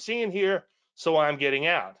like what I'm seeing here, so I'm getting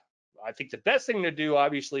out. I think the best thing to do,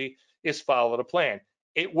 obviously, is follow the plan.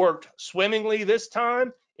 It worked swimmingly this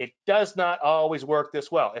time. It does not always work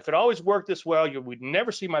this well. If it always worked this well, you would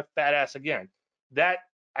never see my fat ass again. That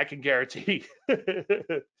I can guarantee.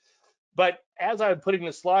 But as I'm putting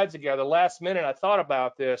the slides together, last minute, I thought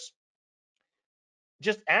about this.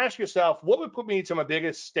 Just ask yourself, what would put me into my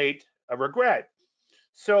biggest state of regret?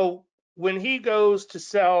 So when he goes to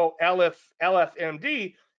sell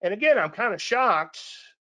LFMD, and again, I'm kind of shocked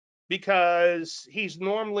because he's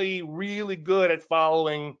normally really good at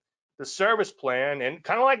following the service plan, and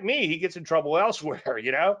kind of like me, he gets in trouble elsewhere,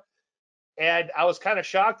 you know? And I was kind of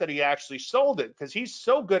shocked that he actually sold it because he's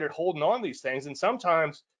so good at holding on these things. And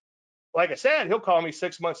sometimes, like I said, he'll call me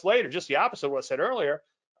 6 months later, just the opposite of what I said earlier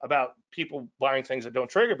about people buying things that don't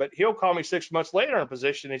trigger, but he'll call me 6 months later in a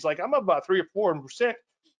position. He's like, I'm up about 3 or 4%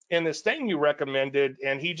 in this thing you recommended.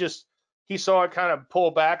 And he saw it kind of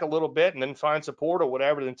pull back a little bit and then find support or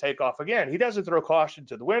whatever, then take off again. He doesn't throw caution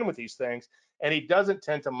to the wind with these things, and he doesn't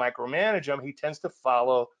tend to micromanage them. He tends to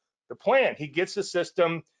follow the plan. He gets the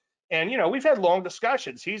system. And, you know, we've had long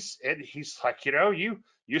discussions. He's like, you know,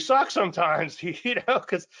 you suck sometimes, you know,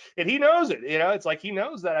 and he knows it, you know, it's like he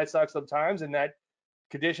knows that I suck sometimes, and that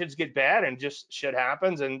conditions get bad and just shit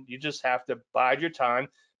happens, and you just have to bide your time,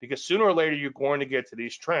 because sooner or later you're going to get to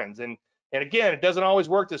these trends. And again, it doesn't always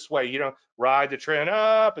work this way. You don't ride the trend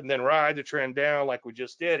up and then ride the trend down like we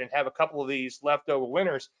just did and have a couple of these leftover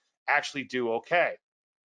winners actually do okay.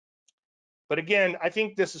 But again, I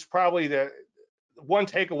think this is probably the one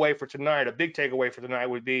takeaway for tonight. A big takeaway for tonight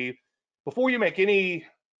would be, before you make any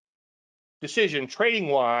decision trading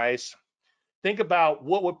wise, think about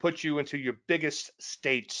what would put you into your biggest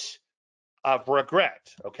states of regret.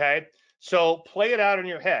 Okay. So play it out in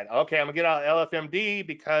your head. Okay, I'm gonna get out of LFMD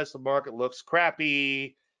because the market looks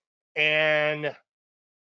crappy. And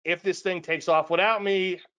if this thing takes off without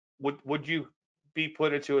me, would you be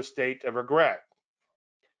put into a state of regret?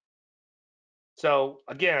 So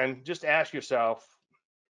again, just ask yourself,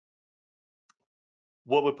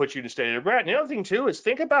 what would put you in a state of regret? And the other thing too is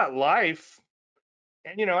think about life.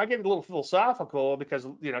 And I get a little philosophical because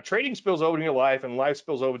trading spills over to your life and life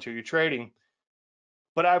spills over to your trading.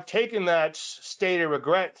 But I've taken that state of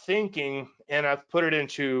regret thinking and I've put it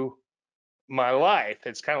into my life.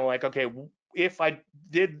 It's kind of like, okay, if I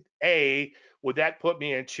did A, would that put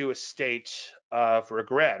me into a state of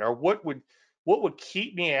regret? Or what would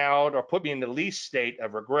keep me out or put me in the least state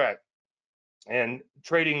of regret? And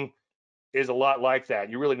trading is a lot like that.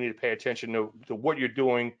 You really need to pay attention to what you're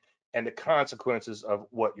doing and the consequences of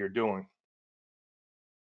what you're doing.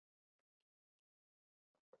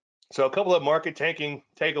 So a couple of market taking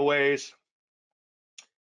takeaways.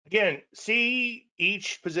 Again, see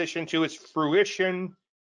each position to its fruition.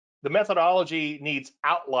 The methodology needs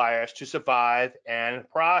outliers to survive and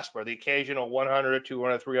prosper. The occasional 100,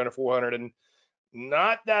 200, 300, 400, and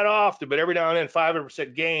not that often, but every now and then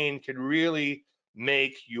 500% gain could really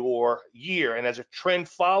make your year. And as a trend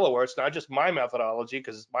follower, it's not just my methodology,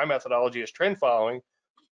 because my methodology is trend following.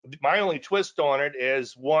 My only twist on it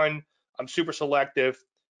is, one, I'm super selective,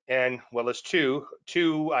 and well, it's two,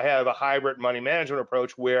 I have a hybrid money management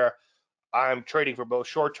approach where I'm trading for both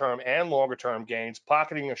short-term and longer-term gains,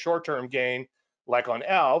 pocketing a short-term gain like on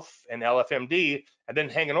ELF and LFMD, and then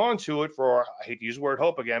hanging on to it for, I hate to use the word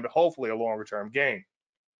hope again, but hopefully a longer-term gain.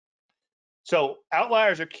 So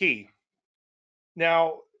outliers are key.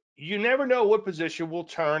 Now, you never know what position will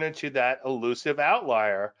turn into that elusive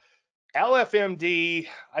outlier. LFMD,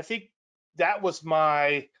 I think that was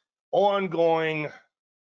my ongoing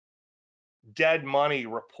dead money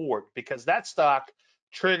report, because that stock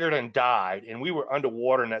triggered and died, and we were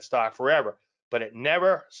underwater in that stock forever, but it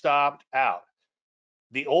never stopped out.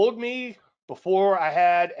 The old me, before I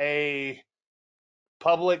had a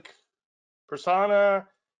public persona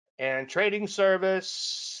and trading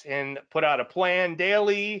service and put out a plan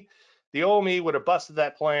daily, the old me would have busted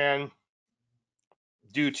that plan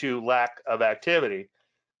due to lack of activity.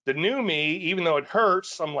 The new me, even though it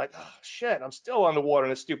hurts, I'm like, oh, shit, I'm still underwater in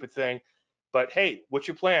this stupid thing. But hey, what's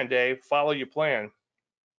your plan, Dave? Follow your plan.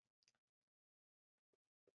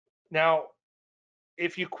 Now,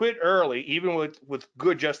 if you quit early, even with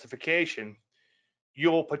good justification,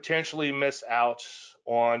 you'll potentially miss out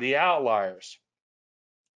on the outliers.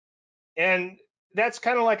 And that's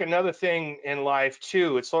kind of like another thing in life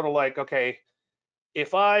too. It's sort of like, okay,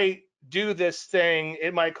 if I do this thing,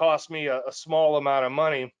 it might cost me a small amount of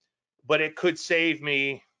money, but it could save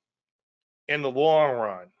me in the long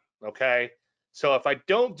run. Okay. So if I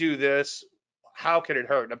don't do this, how can it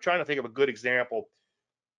hurt? And I'm trying to think of a good example,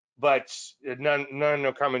 but none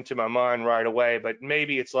are coming to my mind right away. But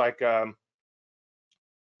maybe it's like,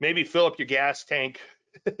 maybe fill up your gas tank.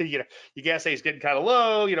 Your gas tank is getting kind of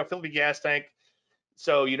low. Fill up your gas tank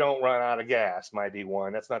so you don't run out of gas. Might be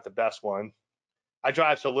one. That's not the best one. I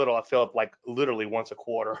drive so little, I fill up like literally once a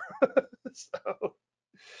quarter. So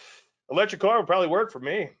electric car would probably work for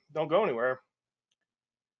me. Don't go anywhere.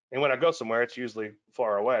 And when I go somewhere, it's usually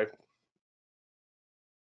far away.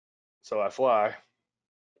 So I fly.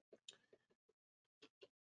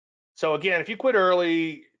 So again, if you quit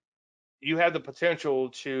early, you have the potential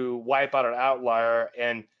to wipe out an outlier,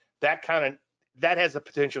 and that has the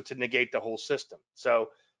potential to negate the whole system. So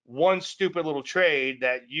one stupid little trade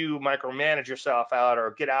that you micromanage yourself out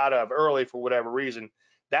or get out of early for whatever reason,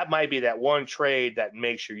 that might be that one trade that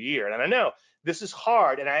makes your year. And I know this is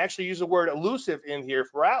hard, and I actually use the word elusive in here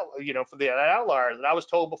for the outliers. And I was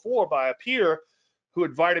told before by a peer who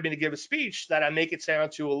invited me to give a speech that I make it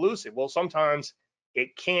sound too elusive. Well, sometimes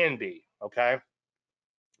it can be, okay?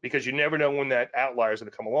 Because you never know when that outlier is going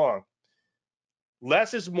to come along.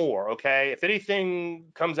 Less is more, okay? If anything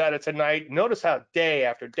comes out of tonight, notice how day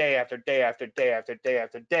after day after day after day after day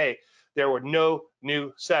after day, there were no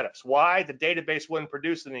new setups. Why? The database wasn't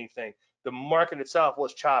producing anything. The market itself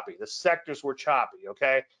was choppy. The sectors were choppy,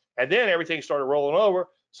 okay? And then everything started rolling over.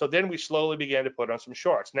 So then we slowly began to put on some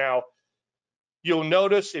shorts. Now, you'll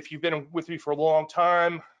notice if you've been with me for a long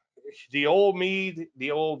time, the old me,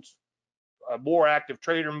 the old more active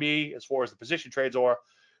trader me, as far as the position trades are,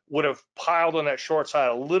 would have piled on that short side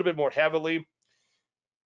a little bit more heavily.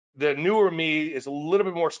 The newer me is a little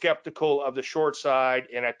bit more skeptical of the short side,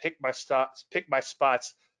 and I pick my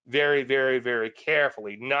spots very, very, very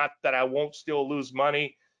carefully. Not that I won't still lose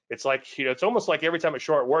money. It's like, it's almost like every time a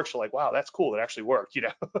short works, you're like, wow, that's cool. It actually worked,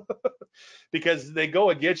 because they go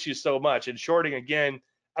against you so much. And shorting, again,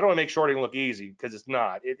 I don't want to make shorting look easy, because it's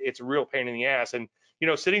not. It's a real pain in the ass. And,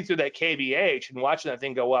 sitting through that KVH and watching that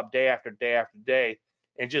thing go up day after day after day,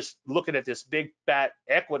 and just looking at this big fat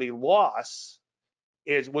equity loss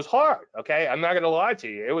was hard. Okay, I'm not going to lie to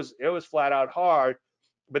you. It was flat out hard.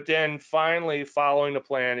 But then finally following the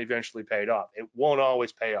plan eventually paid off. It won't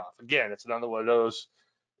always pay off. Again, it's another one of those,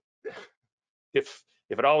 if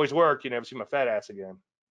it always worked, you never see my fat ass again.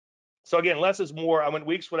 So again, less is more. I went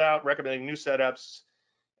weeks without recommending new setups,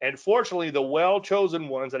 and fortunately the well-chosen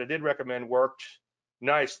ones that I did recommend worked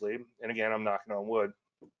nicely. And again, I'm knocking on wood.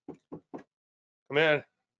 Come in.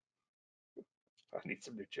 I need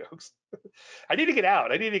some new jokes. I need to get out.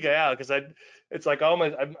 Because it's like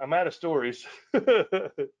I'm out of stories.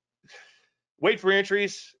 Wait for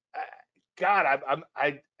entries. God,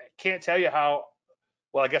 I can't tell you how.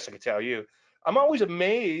 Well, I guess I could tell you. I'm always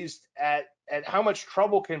amazed at how much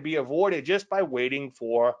trouble can be avoided just by waiting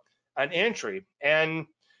for an entry. And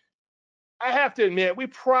I have to admit, we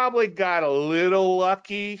probably got a little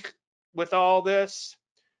lucky with all this,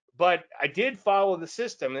 but I did follow the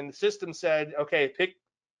system, and the system said, okay, pick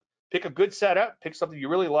a good setup, pick something you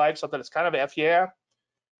really like, something that's kind of F yeah,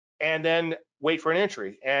 and then wait for an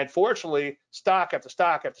entry. And fortunately, stock after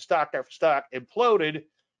stock after stock after stock imploded.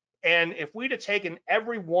 And if we'd have taken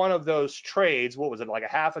every one of those trades, what was it, like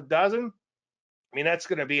a half a dozen? I mean, that's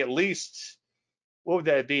going to be at least, what would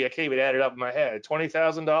that be? I can't even add it up in my head.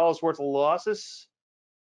 $20,000 worth of losses,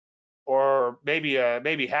 or maybe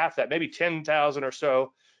half that, maybe 10,000 or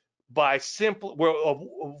so, by simple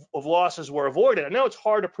of losses were avoided. I know it's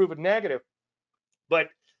hard to prove a negative, but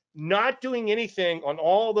not doing anything on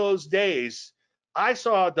all those days, I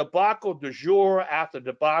saw debacle du jour after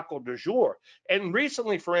debacle du jour. And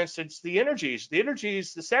recently, for instance, the energies,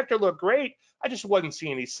 the sector looked great. I just wasn't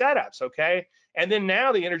seeing any setups, okay? And then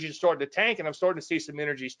now the energies are starting to tank, and I'm starting to see some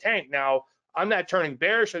energies tank. Now, I'm not turning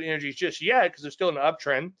bearish on the energies just yet because they're still in an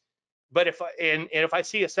uptrend. But if I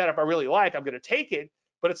see a setup I really like, I'm going to take it.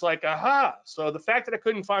 But it's like, aha. So the fact that I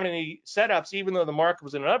couldn't find any setups, even though the market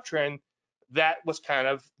was in an uptrend, that was kind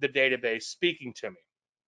of the database speaking to me.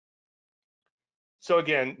 So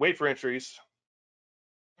again, wait for entries.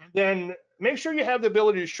 Then make sure you have the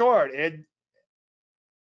ability to short. And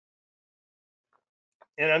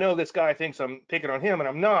I know this guy thinks I'm picking on him, and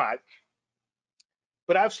I'm not.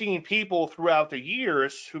 But I've seen people throughout the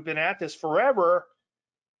years who've been at this forever,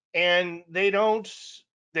 and they don't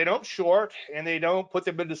short, and they don't put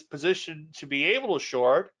them in this position to be able to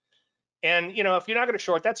short. And if you're not going to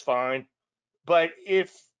short, that's fine. But you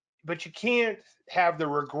can't have the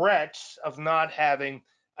regrets of not having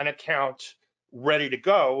an account ready to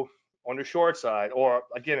go on the short side, or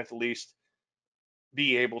again, at the least,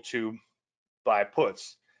 be able to buy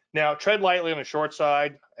puts. Now, tread lightly on the short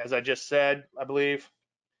side, as I just said, I believe.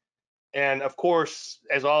 And of course,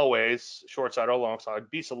 as always, short side or long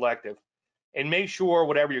side, be selective and make sure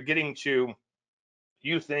whatever you're getting to,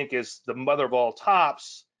 you think is the mother of all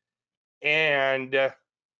tops and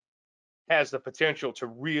has the potential to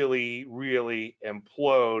really, really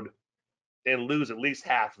implode and lose at least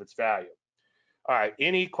half of its value. All right,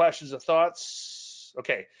 any questions or thoughts?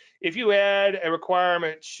 Okay, if you add a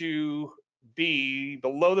requirement to be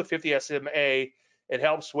below the 50 SMA, it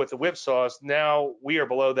helps with the whipsaws. Now we are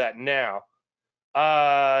below that now.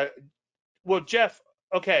 Well, Jeff,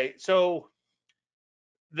 okay, so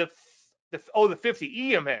the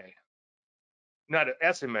 50 EMA, not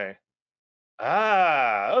an SMA.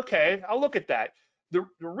 Ah, okay, I'll look at that. The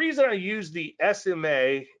reason I use the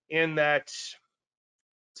SMA in that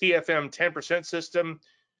TFM 10% system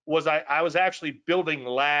was I was actually building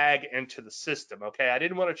lag into the system, okay? I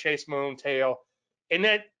didn't want to chase my own tail. And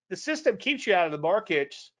that the system keeps you out of the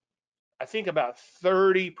market, I think about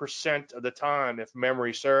 30% of the time, if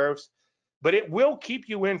memory serves, but it will keep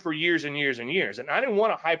you in for years and years and years. And I didn't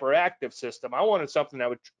want a hyperactive system. I wanted something that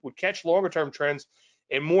would catch longer term trends.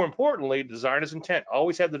 And more importantly, designer's intent.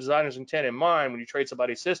 Always have the designer's intent in mind when you trade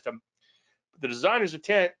somebody's system. The designer's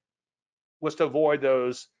intent was to avoid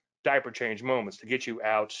those diaper change moments, to get you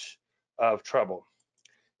out of trouble.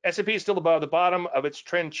 S&P is still above the bottom of its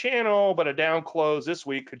trend channel, but a down close this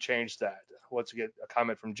week could change that. Let's get a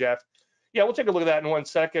comment from Jeff. Yeah, we'll take a look at that in 1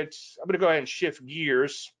 second. I'm going to go ahead and shift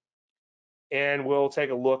gears, and we'll take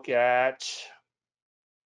a look at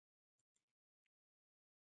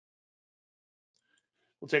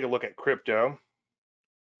crypto.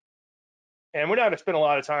 And we're not going to spend a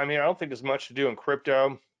lot of time here. I don't think there's much to do in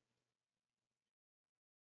crypto.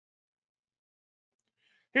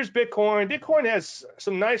 Here's Bitcoin. Bitcoin has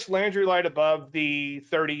some nice Landry light above the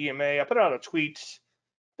 30 EMA. I put out a tweet,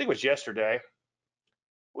 I think it was yesterday.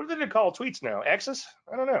 What do they call tweets now? X's?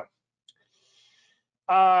 I don't know.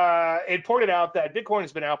 It pointed out that Bitcoin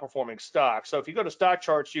has been outperforming stocks. So if you go to stock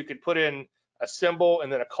charts, you could put in a symbol and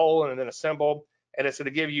then a colon and then a symbol, and it's going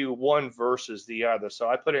to give you one versus the other. So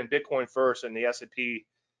I put in Bitcoin first and the S&P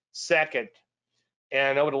second.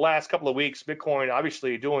 And over the last couple of weeks, Bitcoin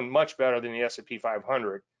obviously doing much better than the S&P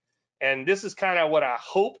 500. And this is kind of what I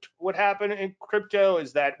hoped would happen in crypto,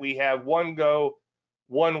 is that we have one go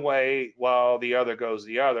one way while the other goes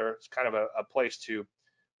the other. It's kind of a place to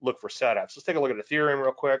look for setups. Let's take a look at Ethereum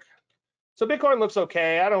real quick. So Bitcoin looks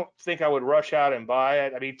okay. I don't think I would rush out and buy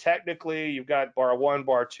it. I mean, technically, you've got bar one,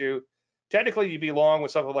 bar two. Technically, you'd be long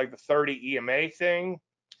with something like the 30 EMA thing.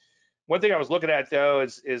 One thing I was looking at, though,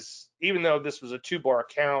 is even though this was a 2-bar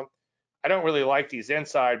count, I don't really like these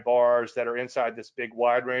inside bars that are inside this big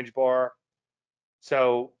wide range bar.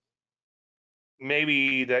 So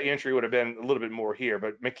maybe the entry would have been a little bit more here.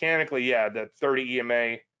 But mechanically, yeah, the 30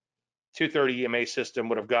 EMA, 230 EMA system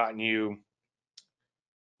would have gotten you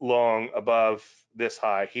long above this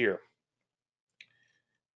high here.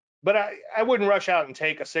 But I wouldn't rush out and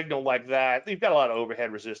take a signal like that. You've got a lot of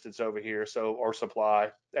overhead resistance over here, so, or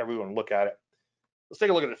supply, however you want to look at it. Let's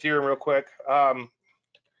take a look at Ethereum real quick.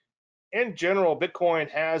 In general, Bitcoin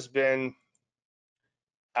has been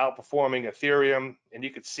outperforming Ethereum, and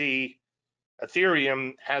you could see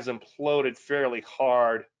Ethereum has imploded fairly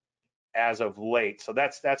hard as of late. So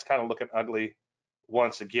that's kind of looking ugly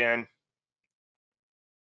once again.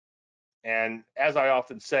 And as I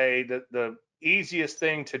often say, the easiest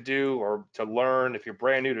thing to do or to learn if you're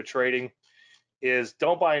brand new to trading is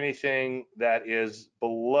don't buy anything that is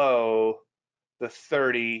below the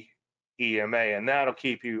 30 EMA, and that'll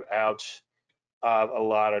keep you out of a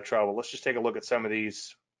lot of trouble. Let's just take a look at some of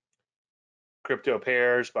these crypto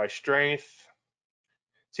pairs by strength.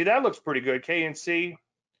 See, that looks pretty good. KNC,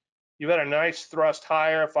 you've had a nice thrust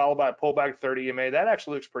higher followed by a pullback 30 EMA. That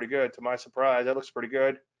actually looks pretty good, to my surprise. That looks pretty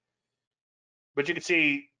good. But you can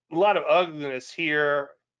see a lot of ugliness here.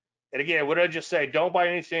 And again, what did I just say? Don't buy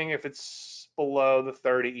anything if it's below the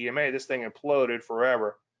 30 EMA. This thing imploded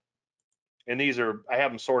forever. And these are, I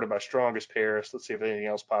have them sorted by strongest pairs. Let's see if anything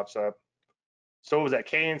else pops up. So what was that?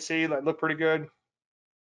 KNC, that looked pretty good.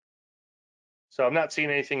 So I'm not seeing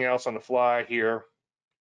anything else on the fly here.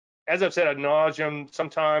 As I've said ad nauseum,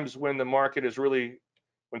 sometimes when the market is really,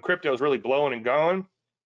 when crypto is really blowing and going,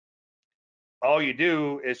 all you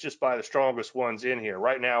do is just buy the strongest ones in here.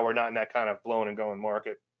 Right now, we're not in that kind of blowing and going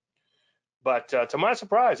market. But to my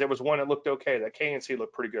surprise, there was one that looked okay. That KNC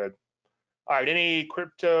looked pretty good. All right, any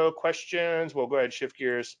crypto questions? We'll go ahead and shift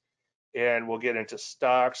gears and we'll get into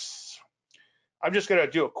stocks. I'm just going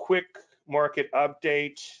to do a quick market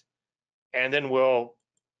update and then we'll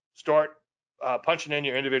start punching in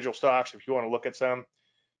your individual stocks if you want to look at some.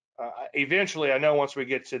 Eventually, I know once we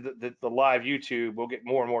get to the live YouTube, we'll get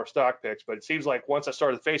more and more stock picks. But it seems like once I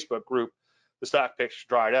started the Facebook group, the stock picks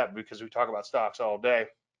dried up because we talk about stocks all day.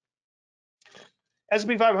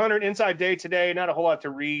 S&P 500 inside day today, not a whole lot to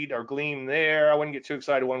read or glean there. I wouldn't get too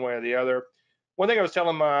excited one way or the other. One thing I was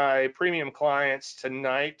telling my premium clients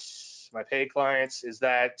tonight, my paid clients, is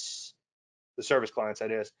that the service clients, that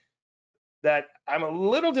is, that I'm a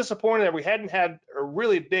little disappointed that we hadn't had a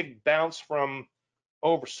really big bounce from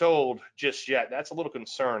oversold just yet. That's a little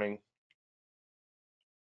concerning.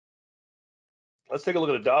 Let's take a look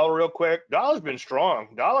at the dollar real quick. Dollar's been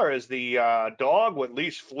strong. Dollar is the dog with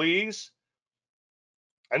least fleas.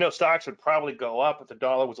 I know stocks would probably go up if the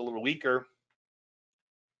dollar was a little weaker.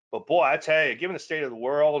 But boy, I tell you, given the state of the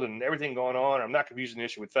world and everything going on, I'm not confusing the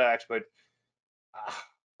issue with facts, but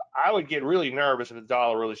I would get really nervous if the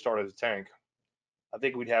dollar really started to tank. I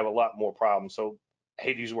think we'd have a lot more problems. So I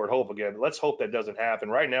hate to use the word hope again, but let's hope that doesn't happen.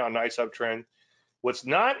 Right now, a nice uptrend. What's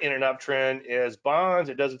not in an uptrend is bonds.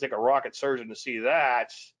 It doesn't take a rocket surgeon to see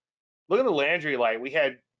that. Look at the Landry light. We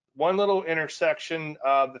had one little intersection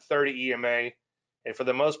of the 30 EMA, and for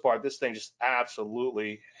the most part, this thing just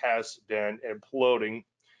absolutely has been imploding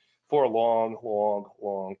for a long, long,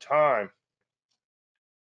 long time.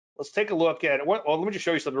 Let's take a look at it. Well, let me just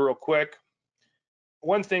show you something real quick.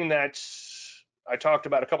 One thing that's I talked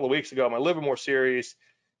about a couple of weeks ago, my Livermore series,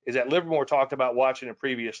 is that Livermore talked about watching the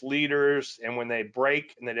previous leaders, and when they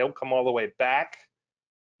break and they don't come all the way back,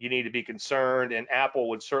 you need to be concerned. And Apple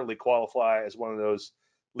would certainly qualify as one of those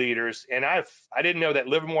leaders. And I didn't know that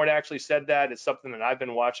Livermore had actually said that. It's something that I've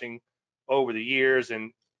been watching over the years,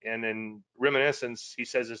 and in reminiscence, he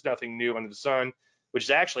says there's nothing new under the sun, which is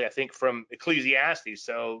actually, I think, from Ecclesiastes.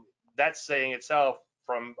 So that's saying itself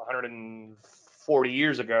from 140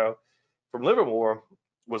 years ago from Livermore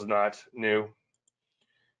was not new.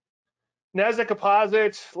 NASDAQ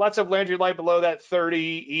composite, lots of Landry light below that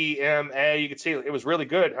 30 EMA. You can see it was really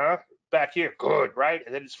good, huh? Back here, good, right?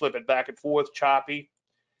 And then just flip it back and forth, choppy.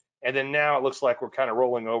 And then now it looks like we're kind of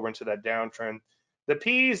rolling over into that downtrend. The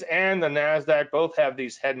P's and the NASDAQ both have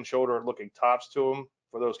these head and shoulder looking tops to them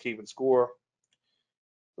for those keeping score.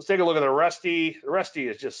 Let's take a look at the Rusty. The Rusty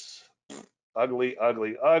is just ugly,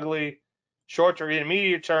 ugly, ugly. Short to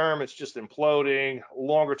intermediate term, it's just imploding.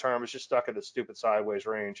 Longer term, it's just stuck in the stupid sideways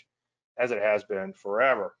range, as it has been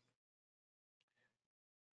forever.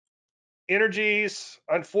 Energies,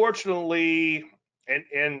 unfortunately,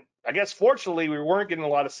 and I guess fortunately, we weren't getting a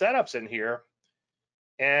lot of setups in here.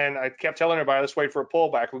 And I kept telling everybody, let's wait for a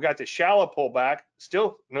pullback. We got the shallow pullback,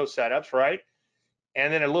 still no setups, right?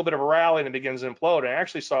 And then a little bit of a rally and it begins to implode. And I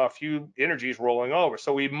actually saw a few energies rolling over.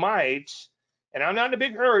 So we might, and I'm not in a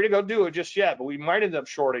big hurry to go do it just yet, but we might end up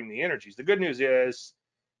shorting the energies. The good news is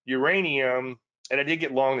uranium, and I did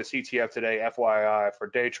get long this ETF today, FYI, for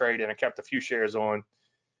day trade, and I kept a few shares on.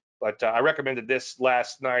 But I recommended this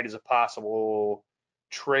last night as a possible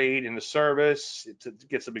trade in the service to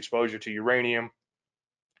get some exposure to uranium.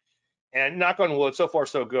 And knock on wood, so far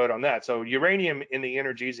so good on that. So uranium in the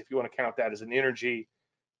energies, if you want to count that as an energy,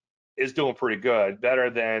 is doing pretty good, better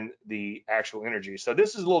than the actual energy. So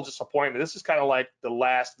this is a little disappointment. This is kind of like the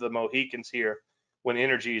last of the Mohicans here when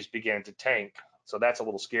energies began to tank. So that's a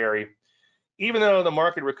little scary. Even though the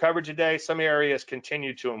market recovered today, some areas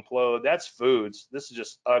continue to implode. That's foods. This is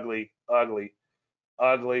just ugly, ugly,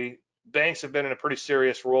 ugly. Banks have been in a pretty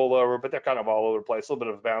serious rollover, but they're kind of all over the place. A little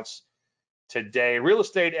bit of a bounce today. Real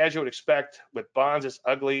estate, as you would expect, with bonds as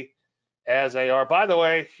ugly as they are. By the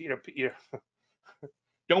way, you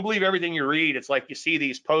don't believe everything you read. It's like you see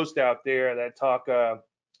these posts out there that talk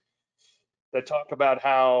about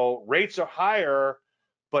how rates are higher,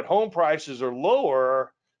 but home prices are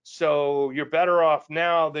lower. So you're better off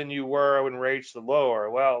now than you were when rates are lower.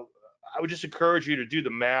 Well, I would just encourage you to do the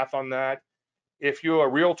math on that. If you're a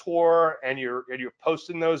realtor and you're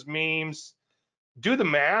posting those memes, do the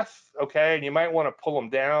math, okay? And you might want to pull them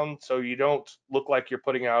down so you don't look like you're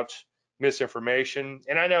putting out misinformation.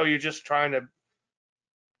 And I know you're just trying to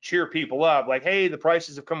cheer people up, like, hey, the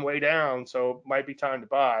prices have come way down, so it might be time to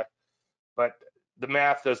buy. But the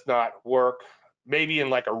math does not work. Maybe in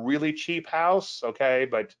like a really cheap house, okay,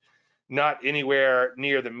 but not anywhere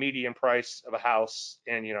near the median price of a house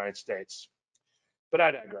in the United States. But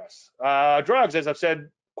I digress. Drugs, as I've said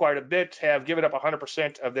quite a bit, have given up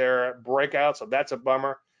 100% of their breakouts, so that's a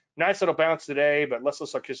bummer. Nice little bounce today, but let's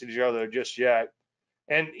not kiss each other just yet.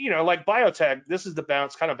 And like biotech, this is the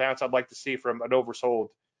kind of bounce I'd like to see from an oversold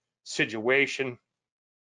situation.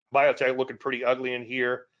 Biotech looking pretty ugly in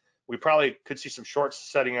here. We probably could see some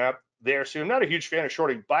shorts setting up there soon. I'm not a huge fan of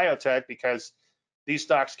shorting biotech because these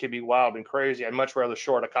stocks can be wild and crazy. I'd much rather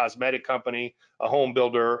short a cosmetic company, a home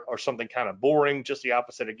builder, or something kind of boring, just the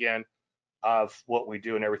opposite again of what we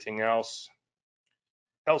do and everything else.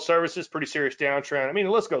 Health services, pretty serious downtrend. I mean,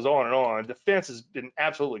 the list goes on and on. Defense has been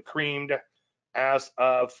absolutely creamed as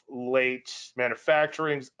of late.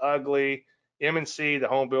 Manufacturing's ugly. M&C, the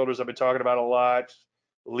home builders I've been talking about a lot.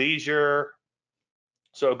 Leisure.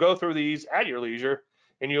 So go through these at your leisure,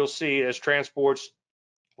 and you'll see as transports,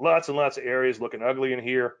 lots and lots of areas looking ugly in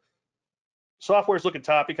here. Software's looking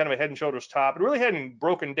toppy, kind of a head and shoulders top. It really hadn't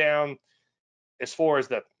broken down as far as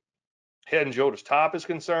the head and shoulders top is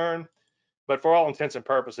concerned, but for all intents and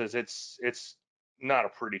purposes, it's not a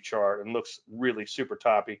pretty chart and looks really super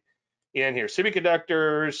toppy in here.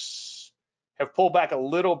 Semiconductors have pulled back a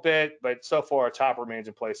little bit, but so far top remains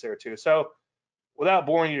in place there too. So without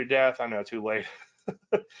boring you to death, I know too late.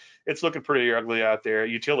 It's looking pretty ugly out there.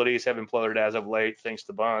 Utilities have imploded as of late, thanks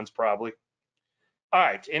to bonds probably. All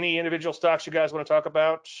right, any individual stocks you guys want to talk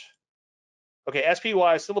about? Okay,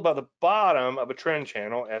 SPY is still above the bottom of a trend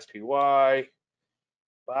channel. SPY,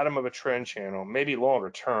 bottom of a trend channel, maybe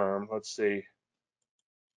longer term. Let's see.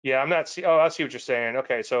 Yeah, I'm not see. Oh, I see what you're saying.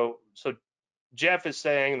 Okay, so Jeff is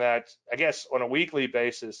saying that I guess on a weekly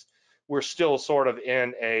basis, we're still sort of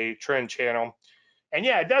in a trend channel. And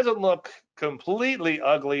yeah, it doesn't look completely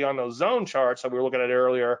ugly on those zone charts that we were looking at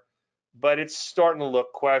earlier, but it's starting to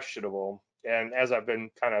look questionable. And as I've been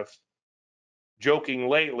kind of joking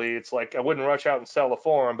lately, it's like I wouldn't rush out and sell the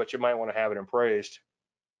forum, but you might want to have it appraised.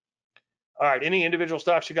 All right, any individual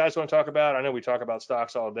stocks you guys want to talk about? I know we talk about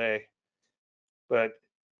stocks all day, but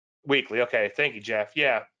weekly. Okay, thank you, Jeff.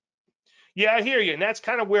 Yeah, yeah, I hear you, and that's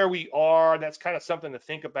kind of where we are. That's kind of something to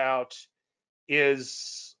think about.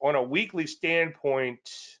 Is on a weekly standpoint,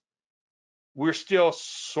 we're still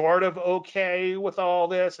sort of okay with all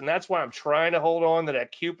this, and that's why I'm trying to hold on to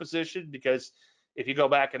that Q position, because if you go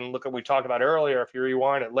back and look at what we talked about earlier, if you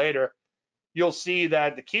rewind it later, you'll see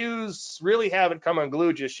that the Qs really haven't come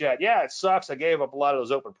unglued just yet. Yeah, it sucks. I gave up a lot of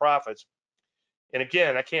those open profits. And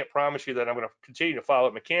again, I can't promise you that I'm going to continue to follow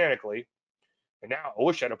it mechanically. And now I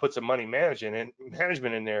wish I'd have put some money management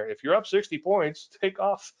in there. If you're up 60 points, take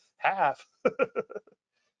off half.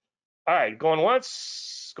 All right, going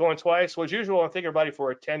once, going twice. Well, as usual, I thank everybody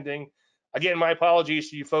for attending. Again, my apologies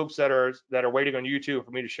to you folks that are waiting on YouTube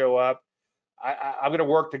for me to show up. I'm going to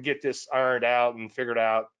work to get this ironed out and figured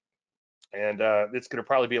out, and it's going to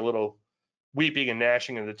probably be a little weeping and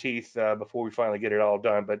gnashing of the teeth before we finally get it all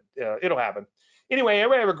done, but it'll happen. Anyway,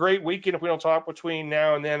 everybody have a great weekend. If we don't talk between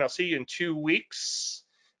now and then, I'll see you in 2 weeks.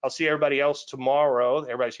 I'll see everybody else tomorrow.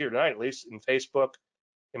 Everybody's here tonight, at least in Facebook,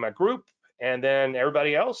 in my group, and then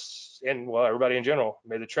everybody else, and well, everybody in general.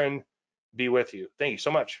 May the trend be with you. Thank you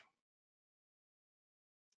so much.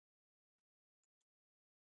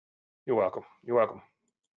 You're welcome. You're welcome.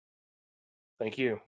 Thank you.